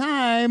one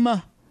time,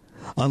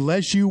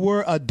 unless you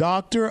were a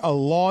doctor, a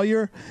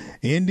lawyer,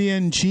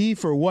 Indian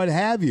chief, or what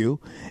have you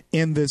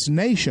in this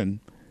nation,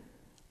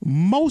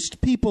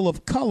 most people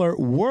of color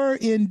were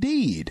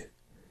indeed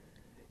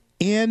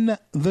in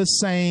the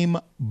same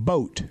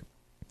boat.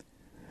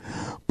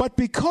 But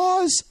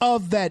because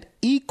of that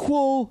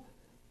equal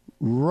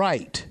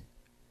right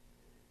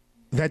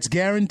that's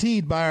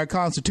guaranteed by our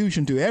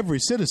Constitution to every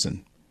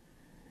citizen,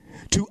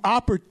 to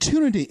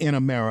opportunity in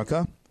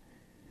America,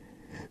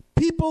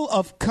 people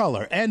of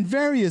color and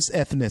various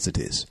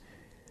ethnicities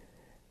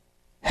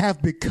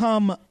have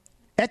become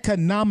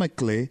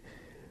economically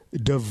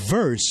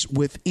diverse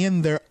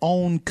within their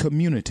own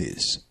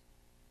communities.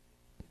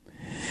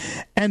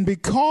 And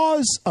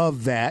because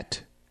of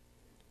that,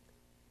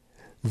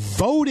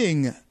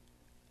 voting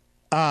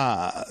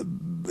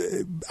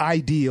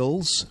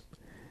ideals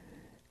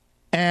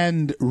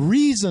and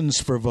reasons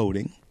for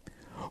voting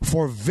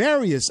for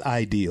various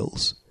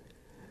ideals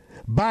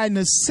by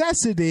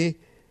necessity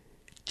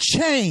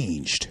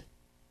changed.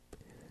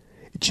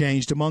 It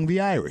changed among the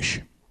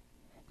Irish,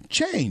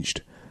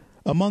 changed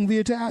among the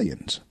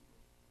Italians,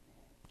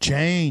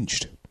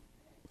 changed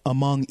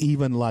among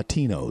even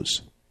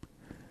Latinos.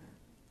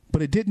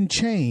 But it didn't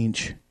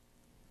change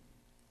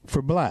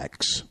for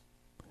blacks.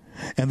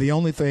 And the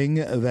only thing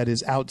that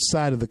is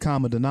outside of the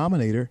common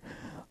denominator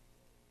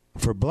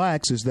for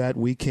blacks is that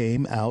we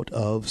came out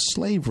of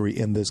slavery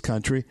in this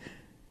country.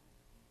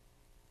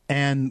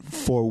 And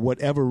for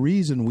whatever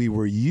reason, we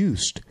were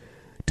used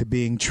to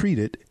being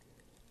treated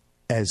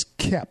as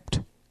kept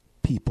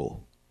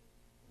people.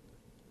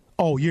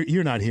 Oh,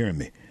 you're not hearing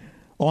me.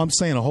 Oh, I'm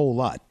saying a whole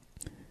lot.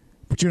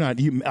 But you're not.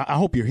 I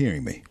hope you're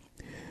hearing me.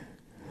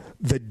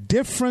 The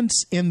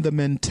difference in the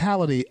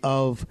mentality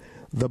of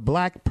the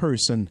black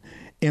person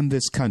in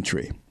this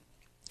country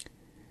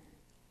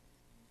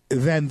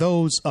than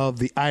those of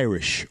the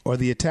Irish or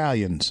the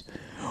Italians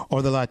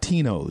or the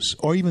Latinos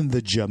or even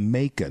the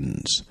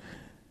Jamaicans,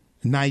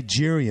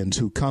 Nigerians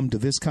who come to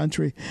this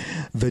country,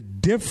 the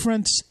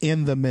difference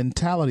in the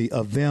mentality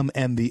of them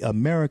and the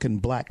American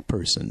black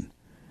person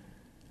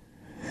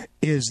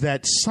is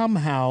that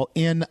somehow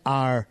in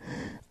our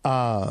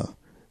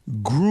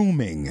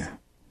grooming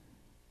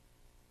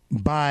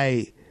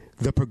by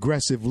the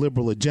progressive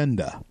liberal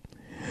agenda,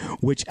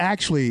 which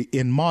actually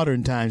in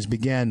modern times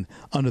began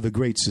under the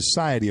Great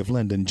Society of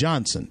Lyndon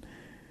Johnson,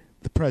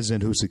 the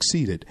president who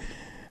succeeded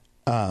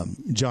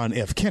John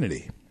F.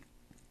 Kennedy,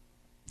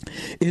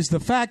 is the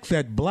fact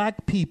that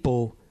black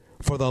people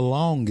for the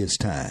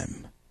longest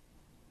time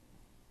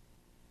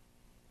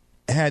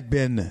had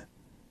been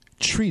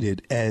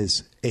treated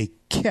as a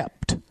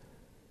kept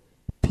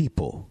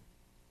people.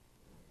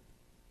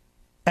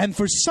 And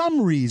for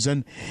some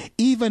reason,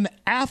 even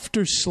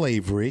after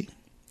slavery,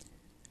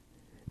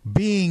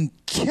 being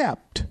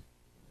kept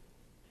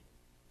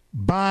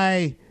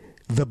by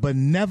the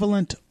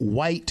benevolent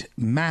white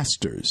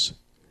masters,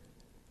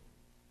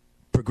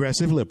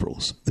 progressive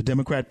liberals, the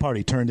Democrat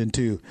Party turned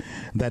into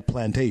that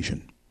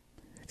plantation,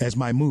 as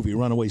my movie,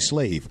 Runaway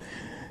Slave,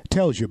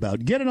 tells you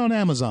about. Get it on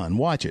Amazon.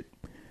 Watch it.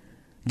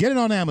 Get it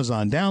on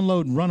Amazon.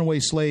 Download Runaway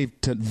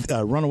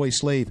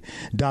Slave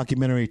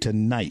documentary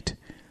tonight.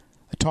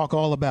 I talk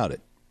all about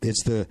it.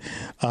 It's the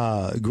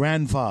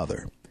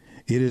grandfather.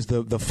 It is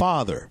the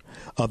father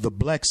of the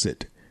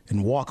Blexit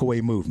and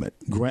walkaway movement.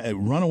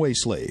 Runaway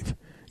Slave.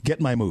 Get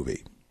my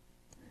movie.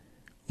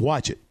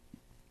 Watch it.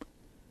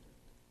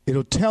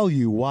 It'll tell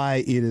you why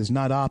it is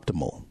not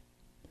optimal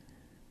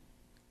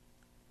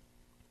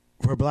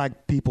for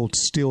black people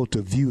still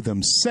to view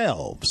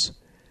themselves,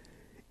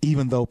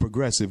 even though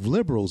progressive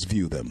liberals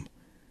view them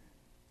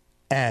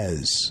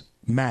as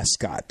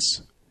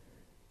mascots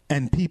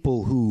and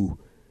people who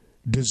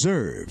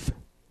deserve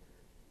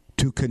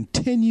to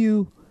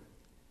continue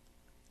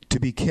to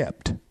be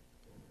kept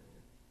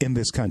in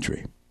this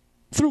country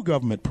through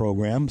government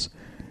programs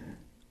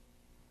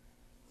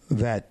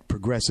that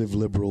progressive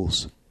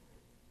liberals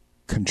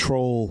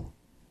control,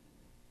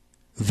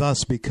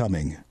 thus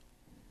becoming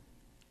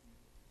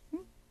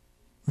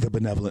the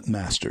benevolent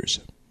masters.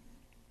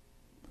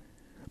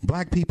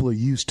 Black people are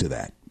used to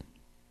that,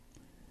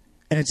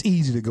 and it's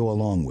easy to go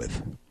along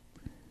with.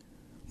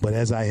 But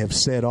as I have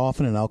said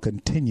often, and I'll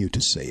continue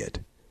to say it,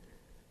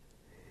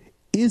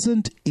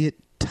 isn't it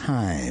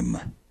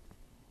time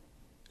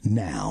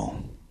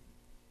now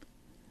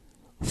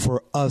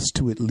for us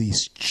to at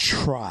least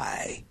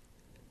try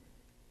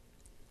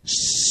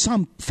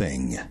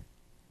something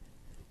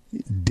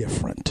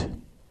different?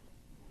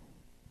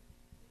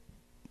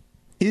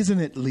 Isn't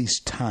it at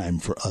least time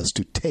for us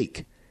to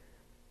take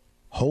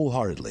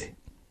wholeheartedly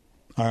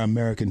our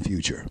American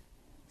future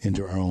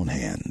into our own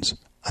hands?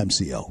 I'm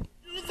C.O.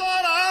 You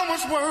thought I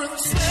was worth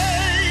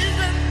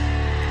saving,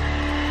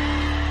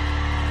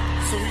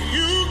 so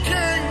you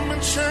came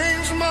and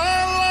changed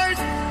my life.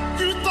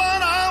 You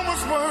thought I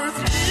was worth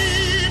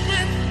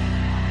keeping,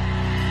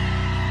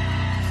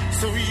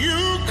 so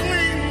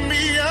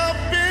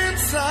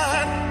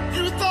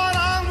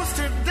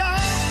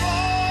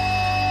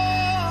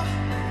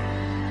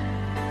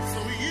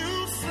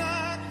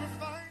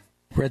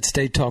Red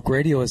State Talk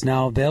Radio is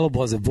now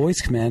available as a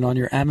voice command on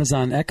your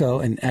Amazon Echo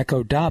and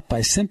Echo Dot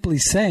by simply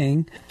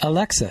saying,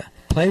 Alexa,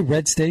 play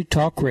Red State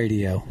Talk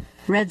Radio.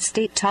 Red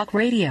State Talk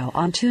Radio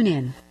on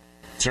TuneIn.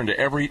 Concern to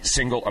every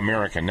single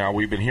American. Now,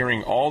 we've been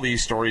hearing all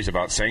these stories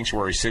about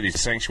sanctuary cities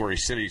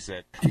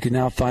that... You can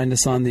now find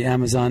us on the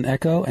Amazon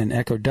Echo and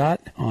Echo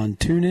Dot, on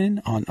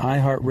TuneIn, on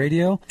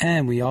iHeartRadio,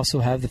 and we also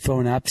have the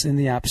phone apps in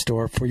the App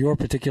Store for your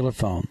particular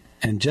phone.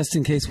 And just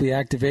in case we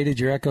activated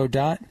your Echo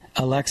Dot,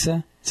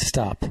 Alexa,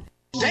 stop.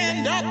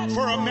 Stand up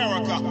for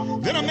America.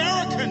 Then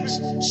Americans,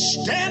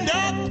 stand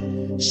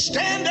up,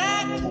 stand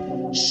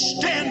up,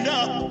 stand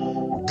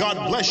up.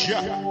 God bless you.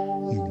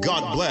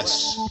 God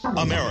bless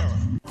America.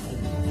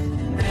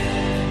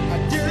 I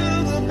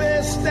do the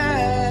best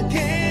I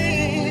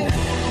can,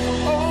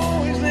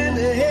 always lend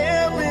a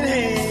helping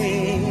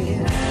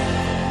hand,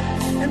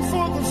 and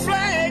for the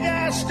flag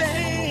I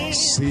stand.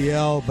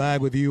 CL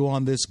back with you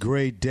on this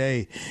great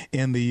day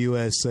in the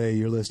USA.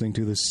 You're listening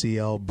to the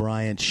CL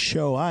Bryant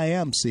Show. I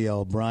am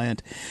CL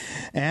Bryant,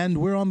 and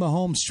we're on the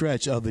home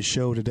stretch of the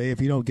show today.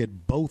 If you don't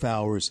get both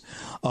hours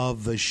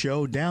of the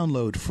show,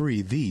 download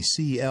free the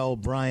CL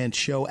Bryant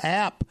Show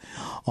app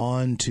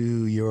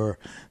onto your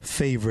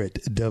favorite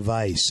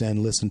device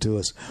and listen to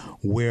us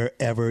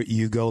wherever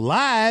you go.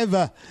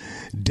 Live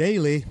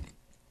daily,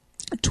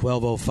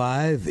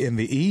 12:05 in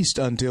the East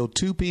until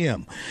 2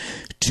 p.m.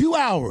 2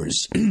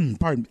 hours,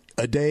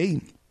 a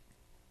day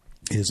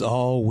is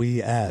all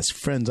we ask.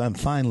 Friends, I'm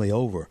finally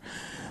over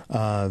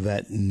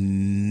that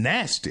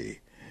nasty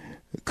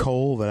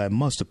cold that I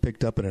must have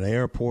picked up in an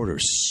airport or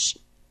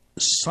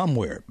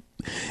somewhere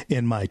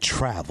in my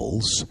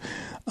travels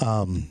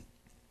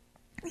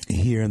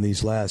here in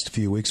these last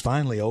few weeks.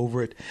 Finally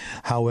over it.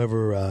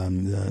 However,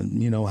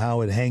 you know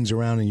how it hangs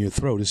around in your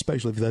throat,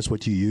 especially if that's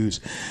what you use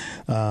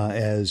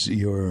as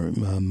your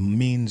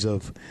means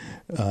of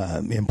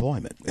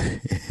employment,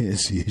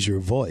 is your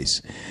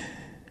voice.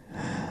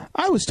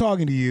 I was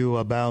talking to you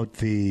about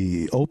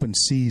the open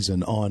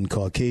season on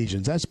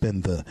Caucasians. That's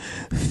been the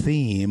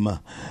theme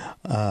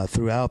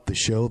throughout the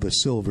show, the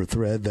silver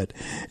thread that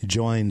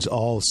joins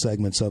all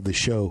segments of the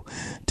show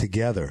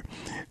together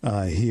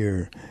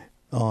here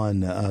on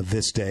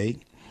this day.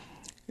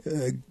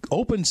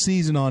 Open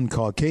season on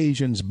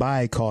Caucasians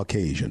by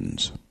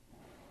Caucasians.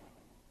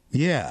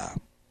 Yeah,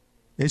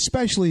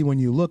 especially when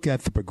you look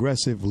at the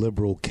progressive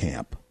liberal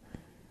camp.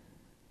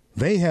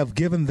 They have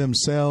given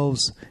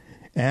themselves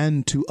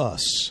and to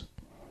us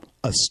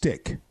a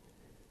stick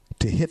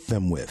to hit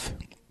them with.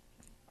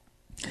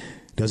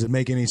 Does it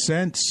make any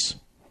sense?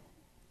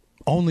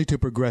 Only to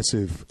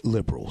progressive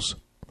liberals.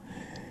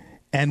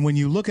 And when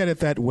you look at it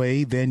that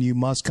way, then you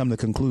must come to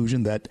the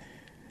conclusion that,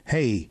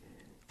 hey,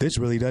 this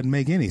really doesn't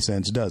make any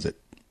sense, does it?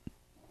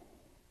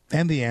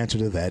 And the answer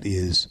to that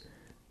is,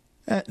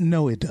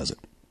 no, it doesn't.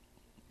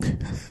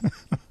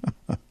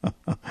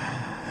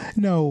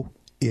 No,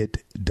 it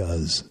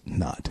does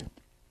not.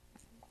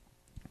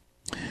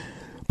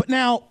 But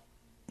now,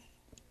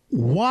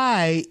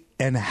 why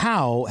and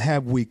how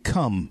have we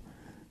come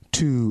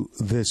to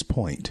this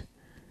point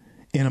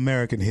in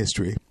American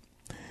history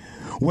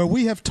where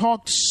we have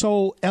talked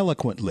so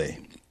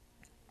eloquently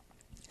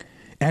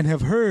and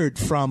have heard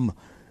from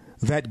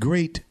that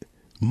great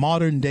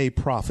modern day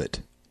prophet,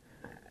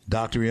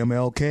 Dr.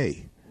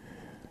 MLK,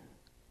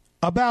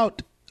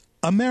 about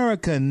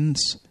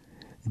Americans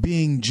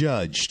being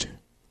judged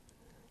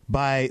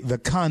by the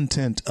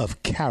content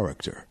of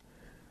character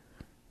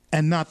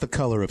and not the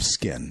color of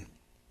skin?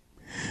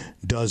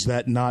 Does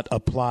that not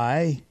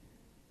apply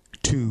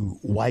to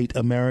white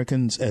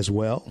Americans as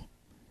well?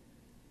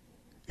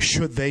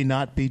 Should they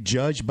not be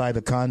judged by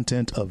the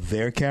content of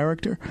their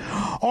character?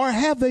 Or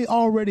have they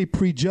already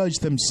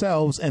prejudged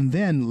themselves and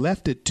then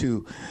left it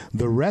to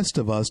the rest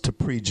of us to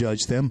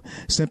prejudge them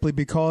simply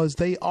because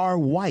they are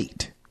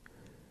white?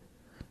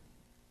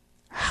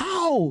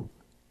 How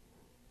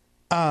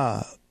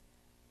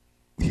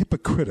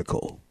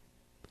hypocritical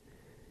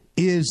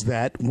is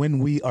that when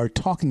we are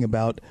talking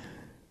about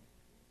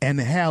and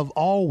have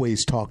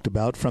always talked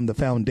about from the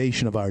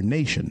foundation of our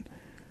nation,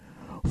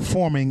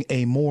 forming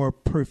a more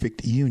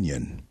perfect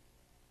union.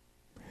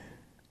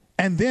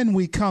 And then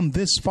we come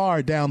this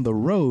far down the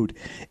road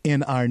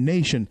in our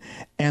nation,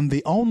 and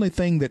the only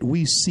thing that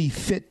we see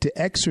fit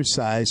to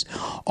exercise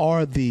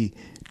are the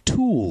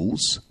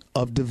tools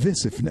of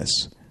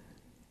divisiveness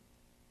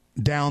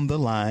down the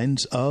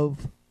lines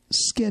of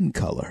skin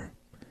color.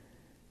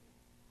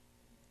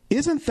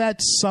 Isn't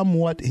that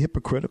somewhat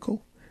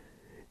hypocritical,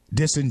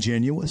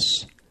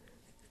 disingenuous,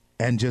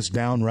 and just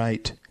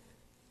downright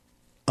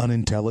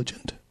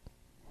unintelligent?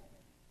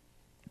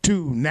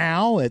 To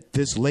now, at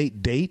this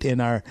late date in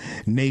our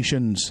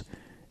nation's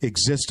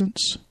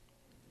existence,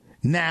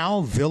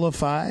 now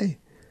vilify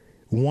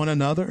one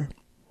another,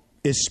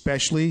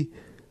 especially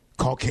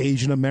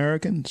Caucasian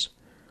Americans,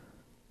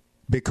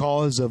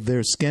 because of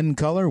their skin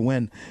color,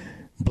 when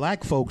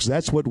black folks,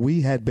 that's what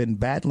we had been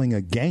battling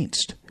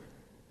against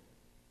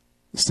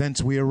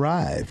since we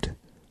arrived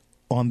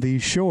on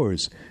these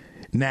shores.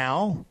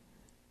 Now,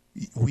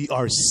 we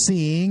are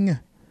seeing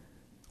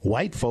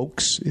white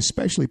folks,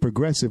 especially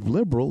progressive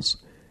liberals,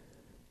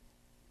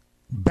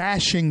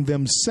 bashing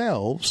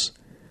themselves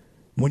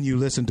when you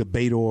listen to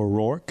Beto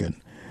O'Rourke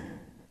and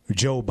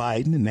Joe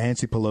Biden and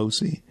Nancy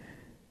Pelosi.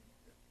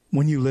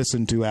 When you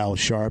listen to Al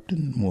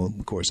Sharpton, well,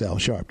 of course, Al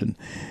Sharpton,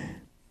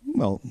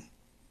 well,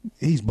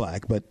 he's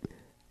black, but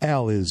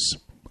Al is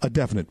a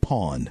definite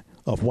pawn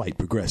of white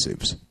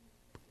progressives.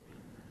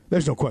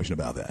 There's no question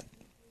about that.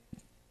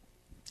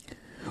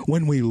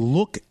 When we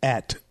look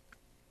at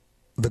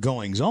the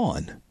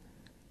goings-on,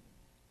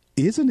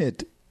 isn't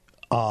it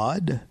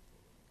odd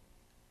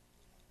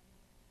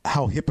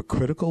how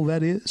hypocritical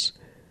that is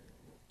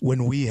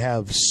when we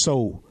have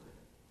so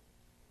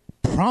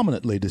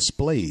prominently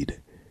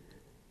displayed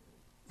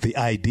the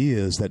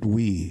ideas that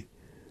we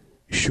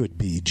should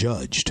be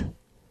judged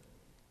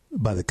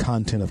by the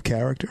content of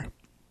character?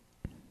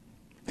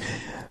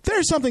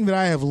 There's something that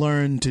I have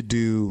learned to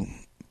do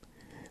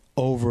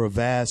over a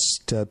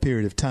vast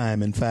period of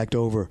time. In fact,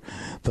 over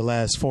the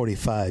last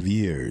 45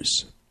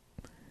 years.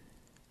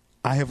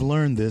 I have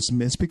learned this.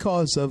 It's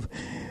because of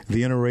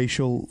the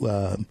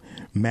interracial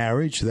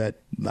marriage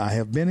that I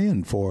have been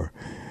in for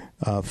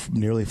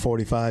nearly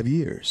 45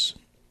 years.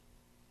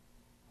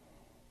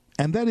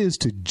 And that is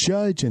to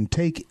judge and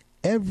take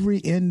every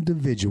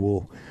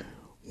individual,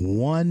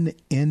 one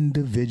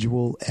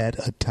individual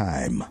at a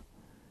time,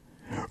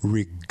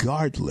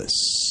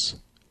 regardless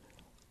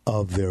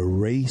of their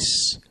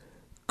race,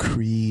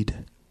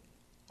 creed,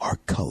 or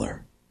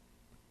color.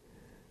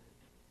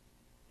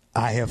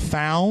 I have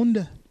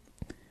found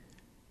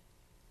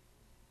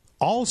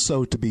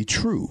also to be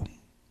true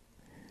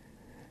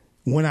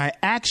when I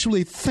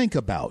actually think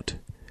about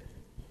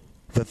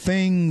the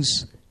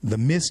things, the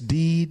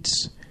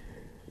misdeeds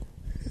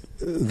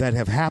that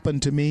have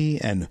happened to me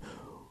and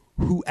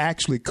who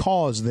actually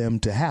caused them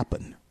to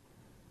happen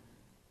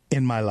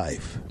in my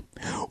life.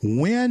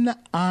 When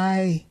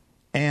I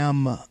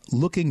am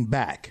looking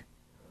back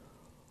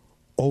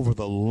over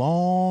the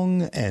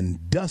long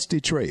and dusty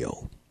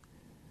trail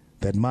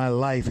that my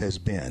life has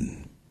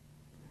been,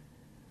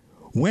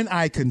 when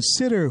I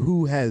consider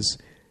who has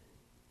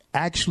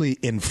actually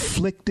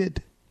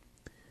inflicted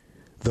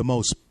the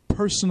most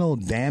personal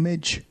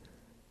damage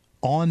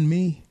on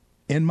me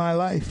in my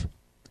life,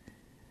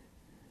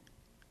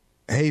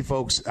 hey,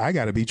 folks, I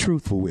got to be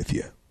truthful with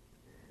you.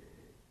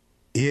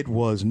 It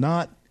was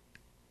not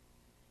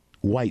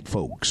white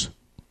folks.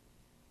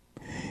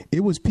 It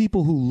was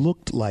people who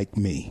looked like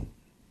me.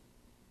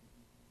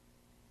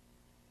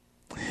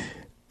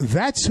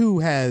 That's who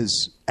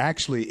has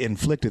actually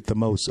inflicted the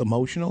most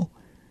emotional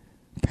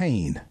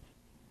pain.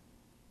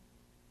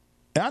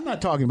 And I'm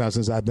not talking about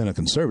since I've been a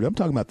conservative. I'm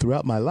talking about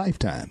throughout my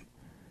lifetime.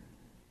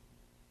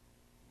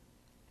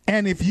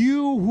 And if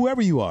you,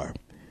 whoever you are,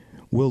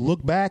 will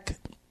look back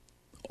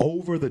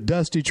over the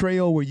dusty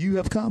trail where you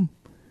have come,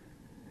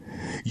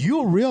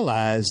 you'll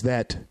realize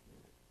that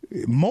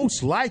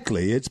most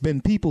likely it's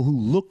been people who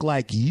look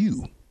like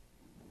you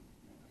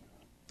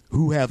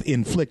who have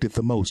inflicted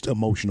the most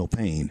emotional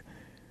pain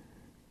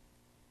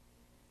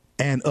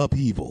and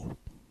upheaval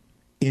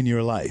in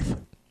your life.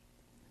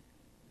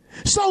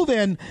 So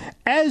then,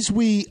 as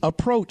we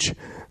approach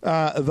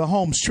the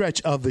home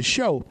stretch of the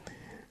show,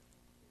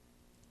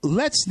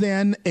 let's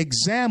then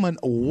examine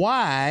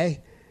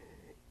why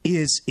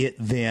is it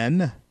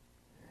then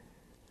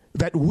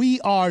that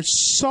we are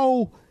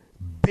so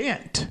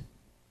bent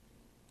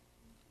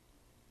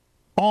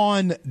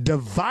on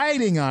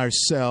dividing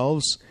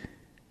ourselves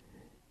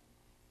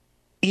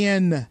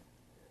in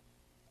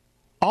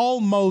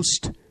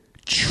almost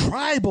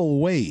tribal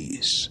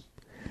ways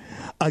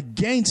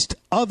against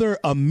other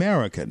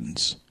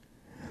Americans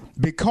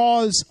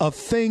because of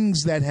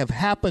things that have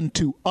happened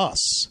to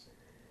us,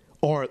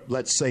 or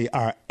let's say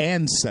our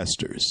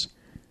ancestors,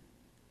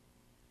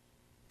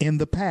 in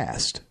the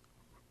past.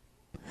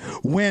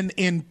 When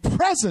in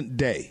present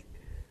day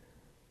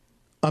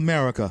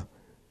America,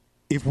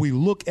 if we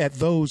look at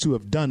those who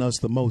have done us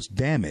the most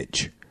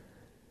damage,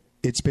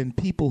 it's been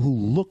people who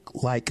look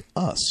like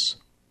us,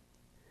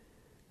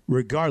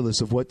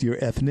 regardless of what your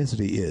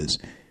ethnicity is.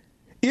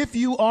 If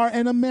you are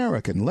an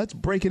American, let's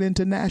break it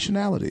into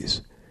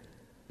nationalities.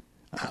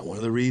 One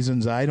of the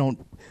reasons I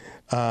don't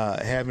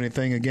have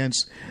anything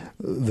against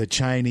the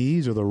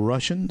Chinese or the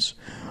Russians,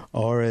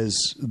 or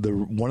as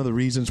one of the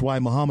reasons why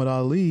Muhammad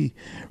Ali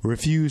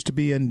refused to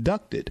be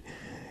inducted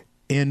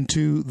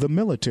into the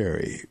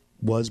military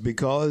was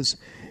because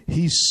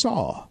he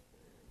saw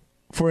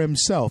for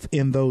himself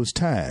in those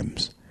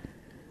times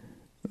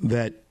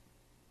that,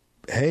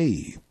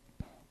 hey,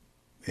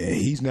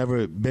 he's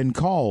never been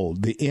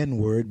called the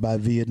N-word by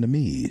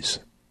Vietnamese.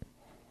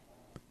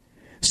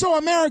 So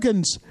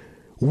Americans,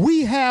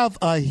 we have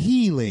a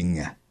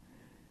healing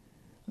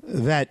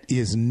that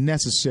is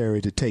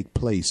necessary to take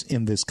place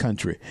in this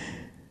country.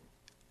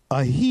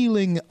 A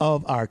healing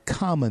of our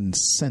common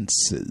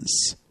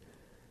senses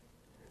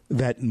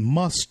that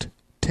must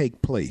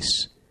take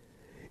place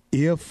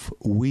if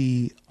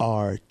we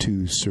are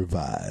to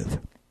survive.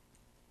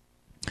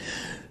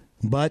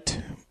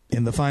 But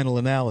in the final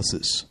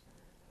analysis,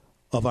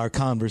 of our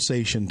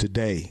conversation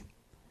today,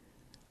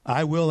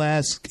 I will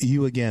ask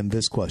you again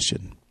this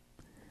question,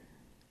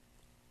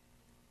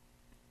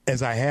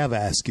 as I have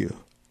asked you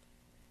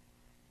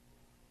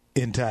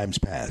in times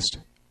past.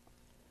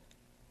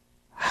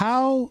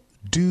 How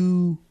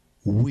do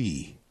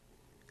we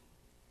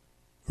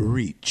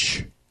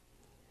reach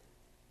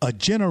a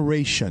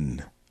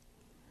generation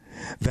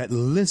that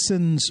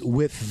listens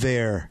with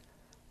their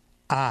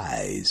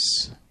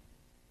eyes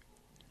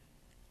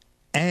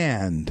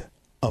and,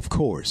 of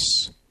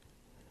course,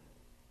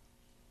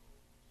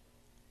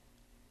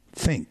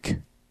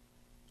 think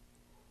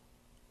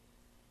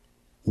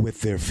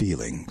with their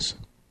feelings?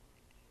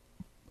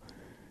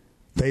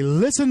 They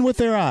listen with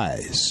their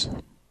eyes,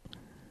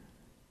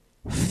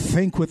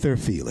 think with their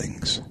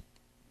feelings.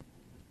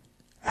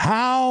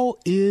 How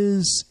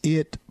is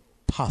it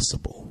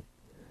possible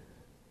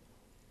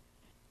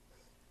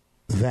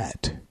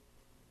that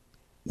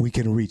we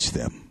can reach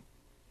them?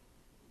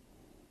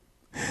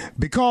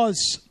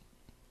 Because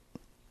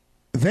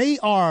they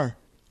are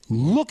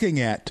looking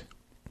at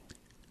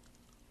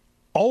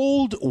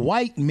old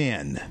white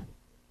men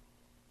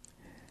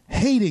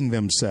hating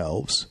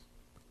themselves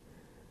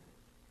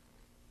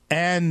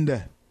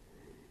and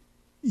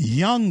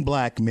young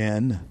black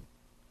men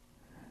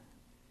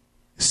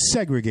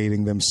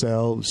segregating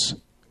themselves,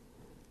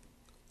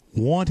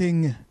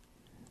 wanting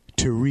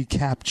to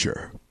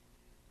recapture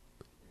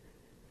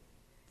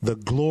the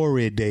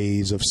glory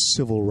days of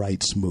civil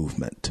rights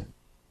movement.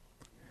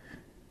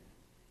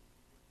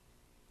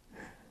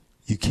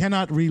 You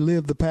cannot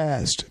relive the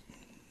past.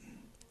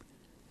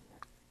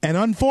 And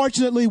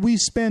unfortunately, we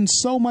spend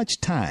so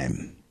much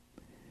time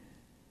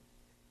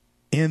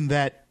in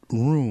that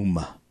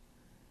room,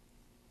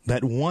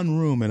 that one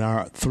room in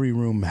our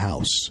 3-room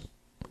house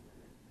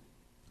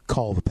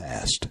called the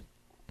past.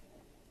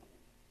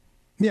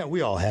 Yeah,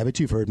 we all have it.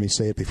 You've heard me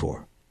say it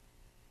before.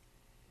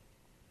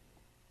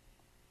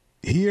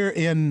 Here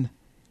in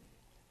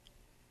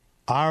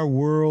our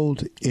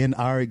world, in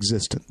our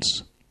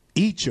existence,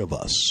 each of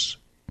us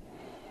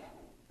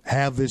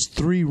have this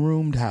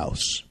 3-roomed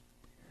house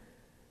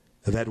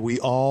that we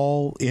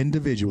all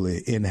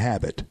individually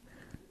inhabit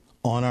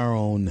on our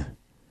own,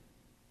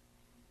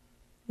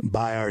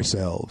 by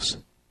ourselves,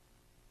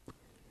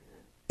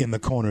 in the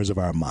corners of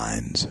our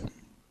minds.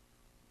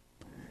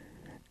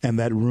 And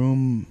that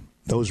room,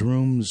 those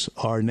rooms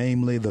are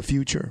namely the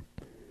future,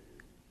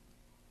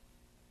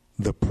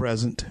 the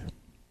present,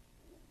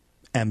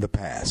 and the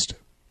past.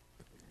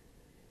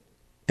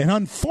 And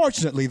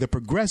unfortunately, the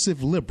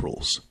progressive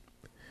liberals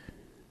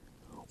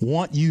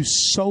want you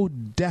so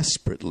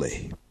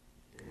desperately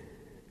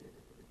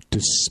to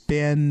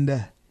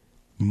spend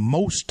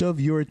most of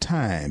your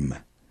time,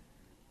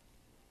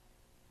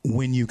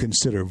 when you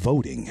consider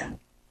voting,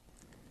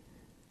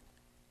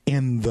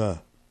 in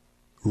the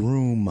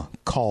room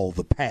called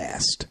the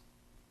past.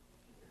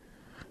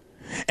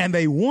 And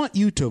they want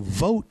you to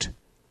vote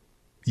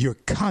your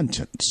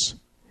conscience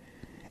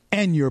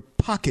and your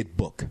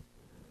pocketbook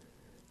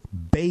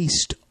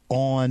based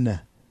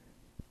on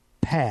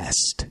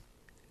past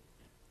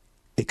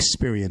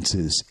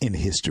experiences in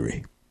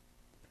history,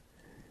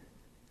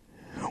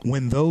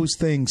 when those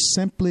things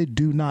simply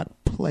do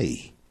not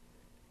play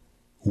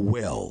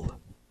well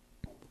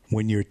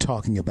when you're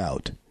talking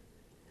about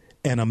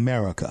an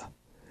America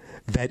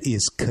that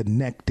is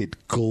connected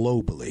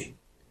globally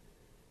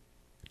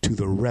to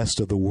the rest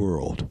of the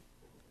world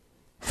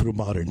through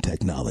modern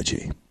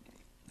technology.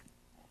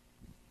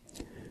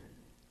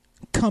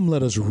 Come,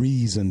 let us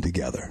reason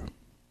together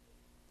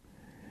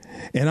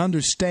and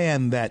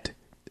understand that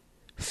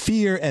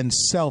fear and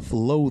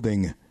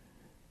self-loathing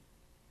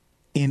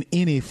in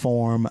any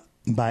form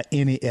by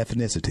any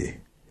ethnicity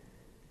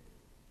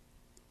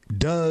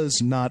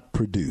does not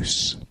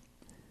produce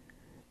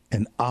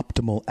an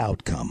optimal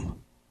outcome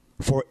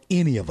for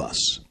any of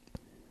us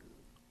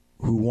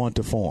who want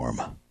to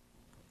form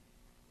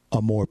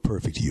a more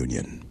perfect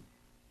union.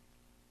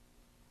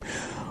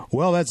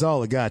 Well, that's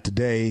all I got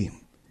today.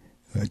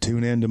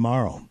 Tune in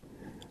tomorrow.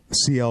 The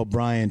C.L.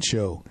 Bryant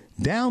Show.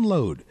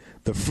 Download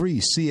the free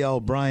C.L.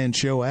 Bryant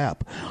Show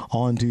app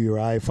onto your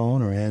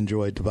iPhone or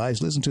Android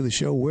device. Listen to the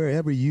show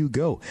wherever you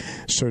go.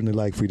 Certainly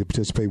like for you to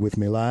participate with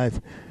me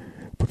live.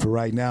 But for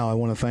right now, I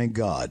want to thank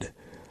God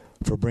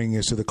for bringing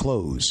us to the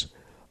close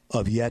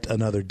of yet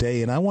another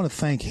day. And I want to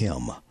thank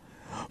Him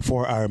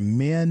for our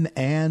men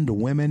and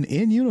women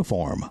in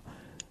uniform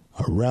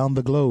around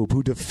the globe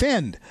who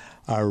defend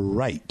our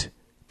right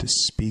to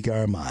speak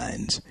our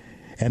minds.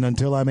 And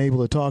until I'm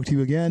able to talk to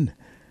you again,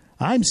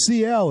 I'm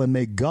CL, and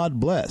may God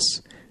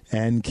bless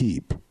and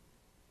keep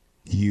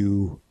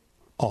you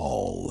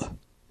all.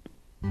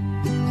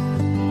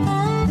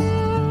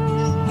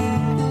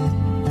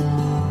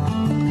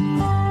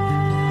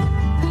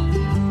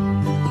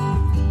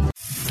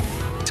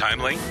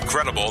 Timely,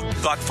 credible,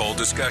 thoughtful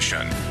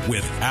discussion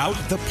without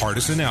the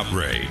partisan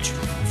outrage.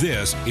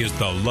 This is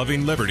the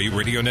Loving Liberty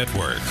Radio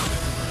Network.